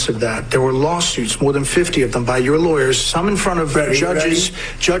sense of that. There were lawsuits, more than 50 of them, by your lawyers, some in front of judges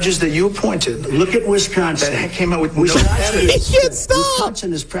that you appointed. Look at Wisconsin. That came out with Wisconsin, no evidence.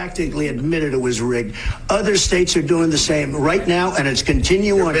 Wisconsin has practically admitted it was rigged. Other states are doing the same right now, and it's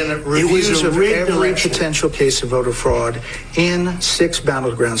continuing. There have been reviews of every potential case of voter fraud in 6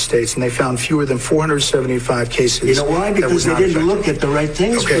 battleground states, and they found fewer than 475 cases. You know why? Because they didn't look at the right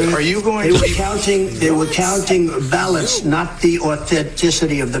things. Okay, are you going? They were counting ballots, not the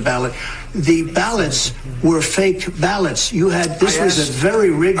authenticity of the ballot. The ballots were fake ballots. This was a very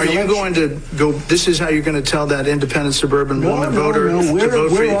rigged election. Are you going to go? This is how you're going to tell that independent suburban woman voter to vote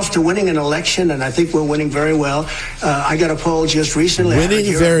for you? We're off to winning an election, and I think we're winning very well. I got a poll just recently.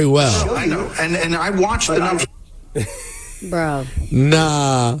 Winning very well. I know, and I watched the numbers. Bro.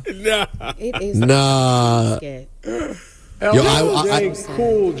 Nah. It is. Nah.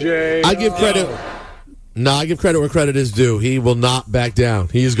 Cool, Jay. I give credit. No, I give credit where credit is due. He will not back down.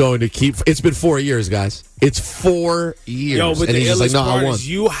 He is going to keep. It's been 4 years, guys. It's 4 years. Yo, but and the he's just like, no, I won.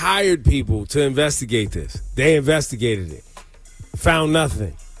 You hired people to investigate this. They investigated it. found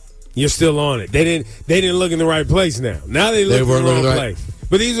nothing. You're still on it. They didn't look in the right place now. Now they look in the wrong place.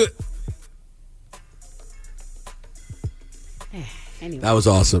 But these are. Anyway, that was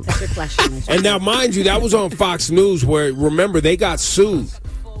awesome. That's your question. And now, mind you, that was on Fox News, where remember they got sued.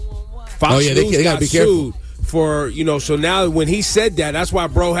 Fox News they gotta be sued for So now when he said that, that's why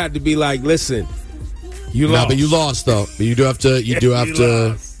bro had to be like, "Listen, you lost." No, but you lost though. But you do have to. You do have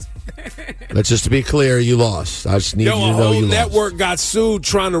to. Let's just to be clear, you lost. I just need you to know you lost. The whole network got sued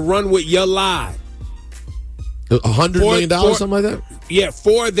trying to run with your lie. $100 million, something like that? Yeah,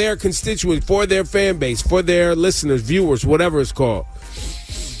 for their constituents, for their fan base, for their listeners, viewers, whatever it's called.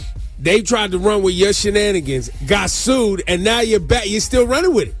 They tried to run with your shenanigans, got sued, and now you're back. You're still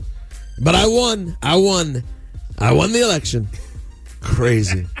running with it. But I won. I won the election.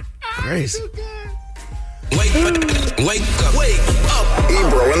 Crazy. Crazy. Wake up.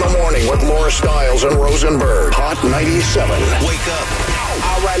 Ebro in the morning with Laura Stiles and Rosenberg. Hot 97. Wake up.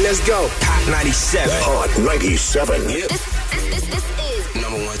 All right, let's go. Hot 97. Hot 97. Yep. This is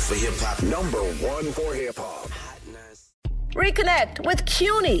number one for hip hop. Number one for hip hop. Reconnect with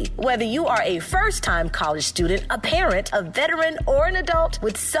CUNY. Whether you are a first-time college student, a parent, a veteran, or an adult,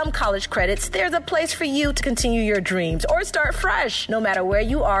 with some college credits, there's a place for you to continue your dreams or start fresh. No matter where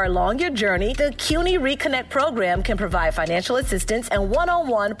you are along your journey, the CUNY Reconnect program can provide financial assistance and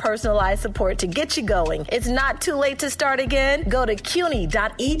one-on-one personalized support to get you going. It's not too late to start again. Go to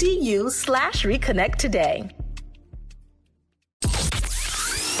cuny.edu/reconnect today.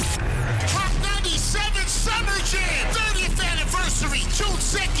 June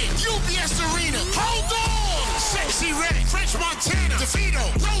 2nd, UBS Arena. Hold on! Sexy Red, French Montana, DeVito,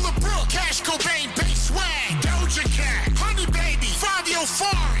 Roller Brook, Cash Cobain, Bass Swag, Doja Cat, Honey Baby, Fabio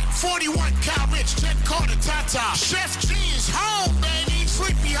Foreign, 41 Cal Rich, Jet Carter, Tata, Chef G is home, baby,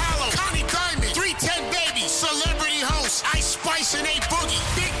 Sleepy Hollow, Connie Diamond, 310 Baby, Celebrity Host, Ice Spice and A Boogie.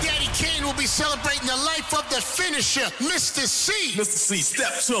 Big Daddy Kane will be celebrating the life of the finisher, Mr. C. Mr. C,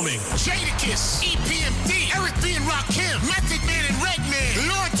 step to me. Jadakiss, EPMD, Eric B. and Rakim, Method Man and Redman,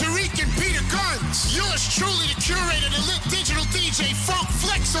 Lord Tariq and Peter Guns. Yours truly, the curator, the lit digital DJ, Funk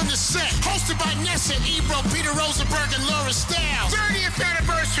Flex on the set. Hosted by Nessa, Ebro, Peter Rosenberg, and Laura Stiles. 30th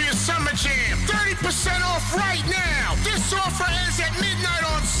anniversary of Summer Jam. 30% off right now. This offer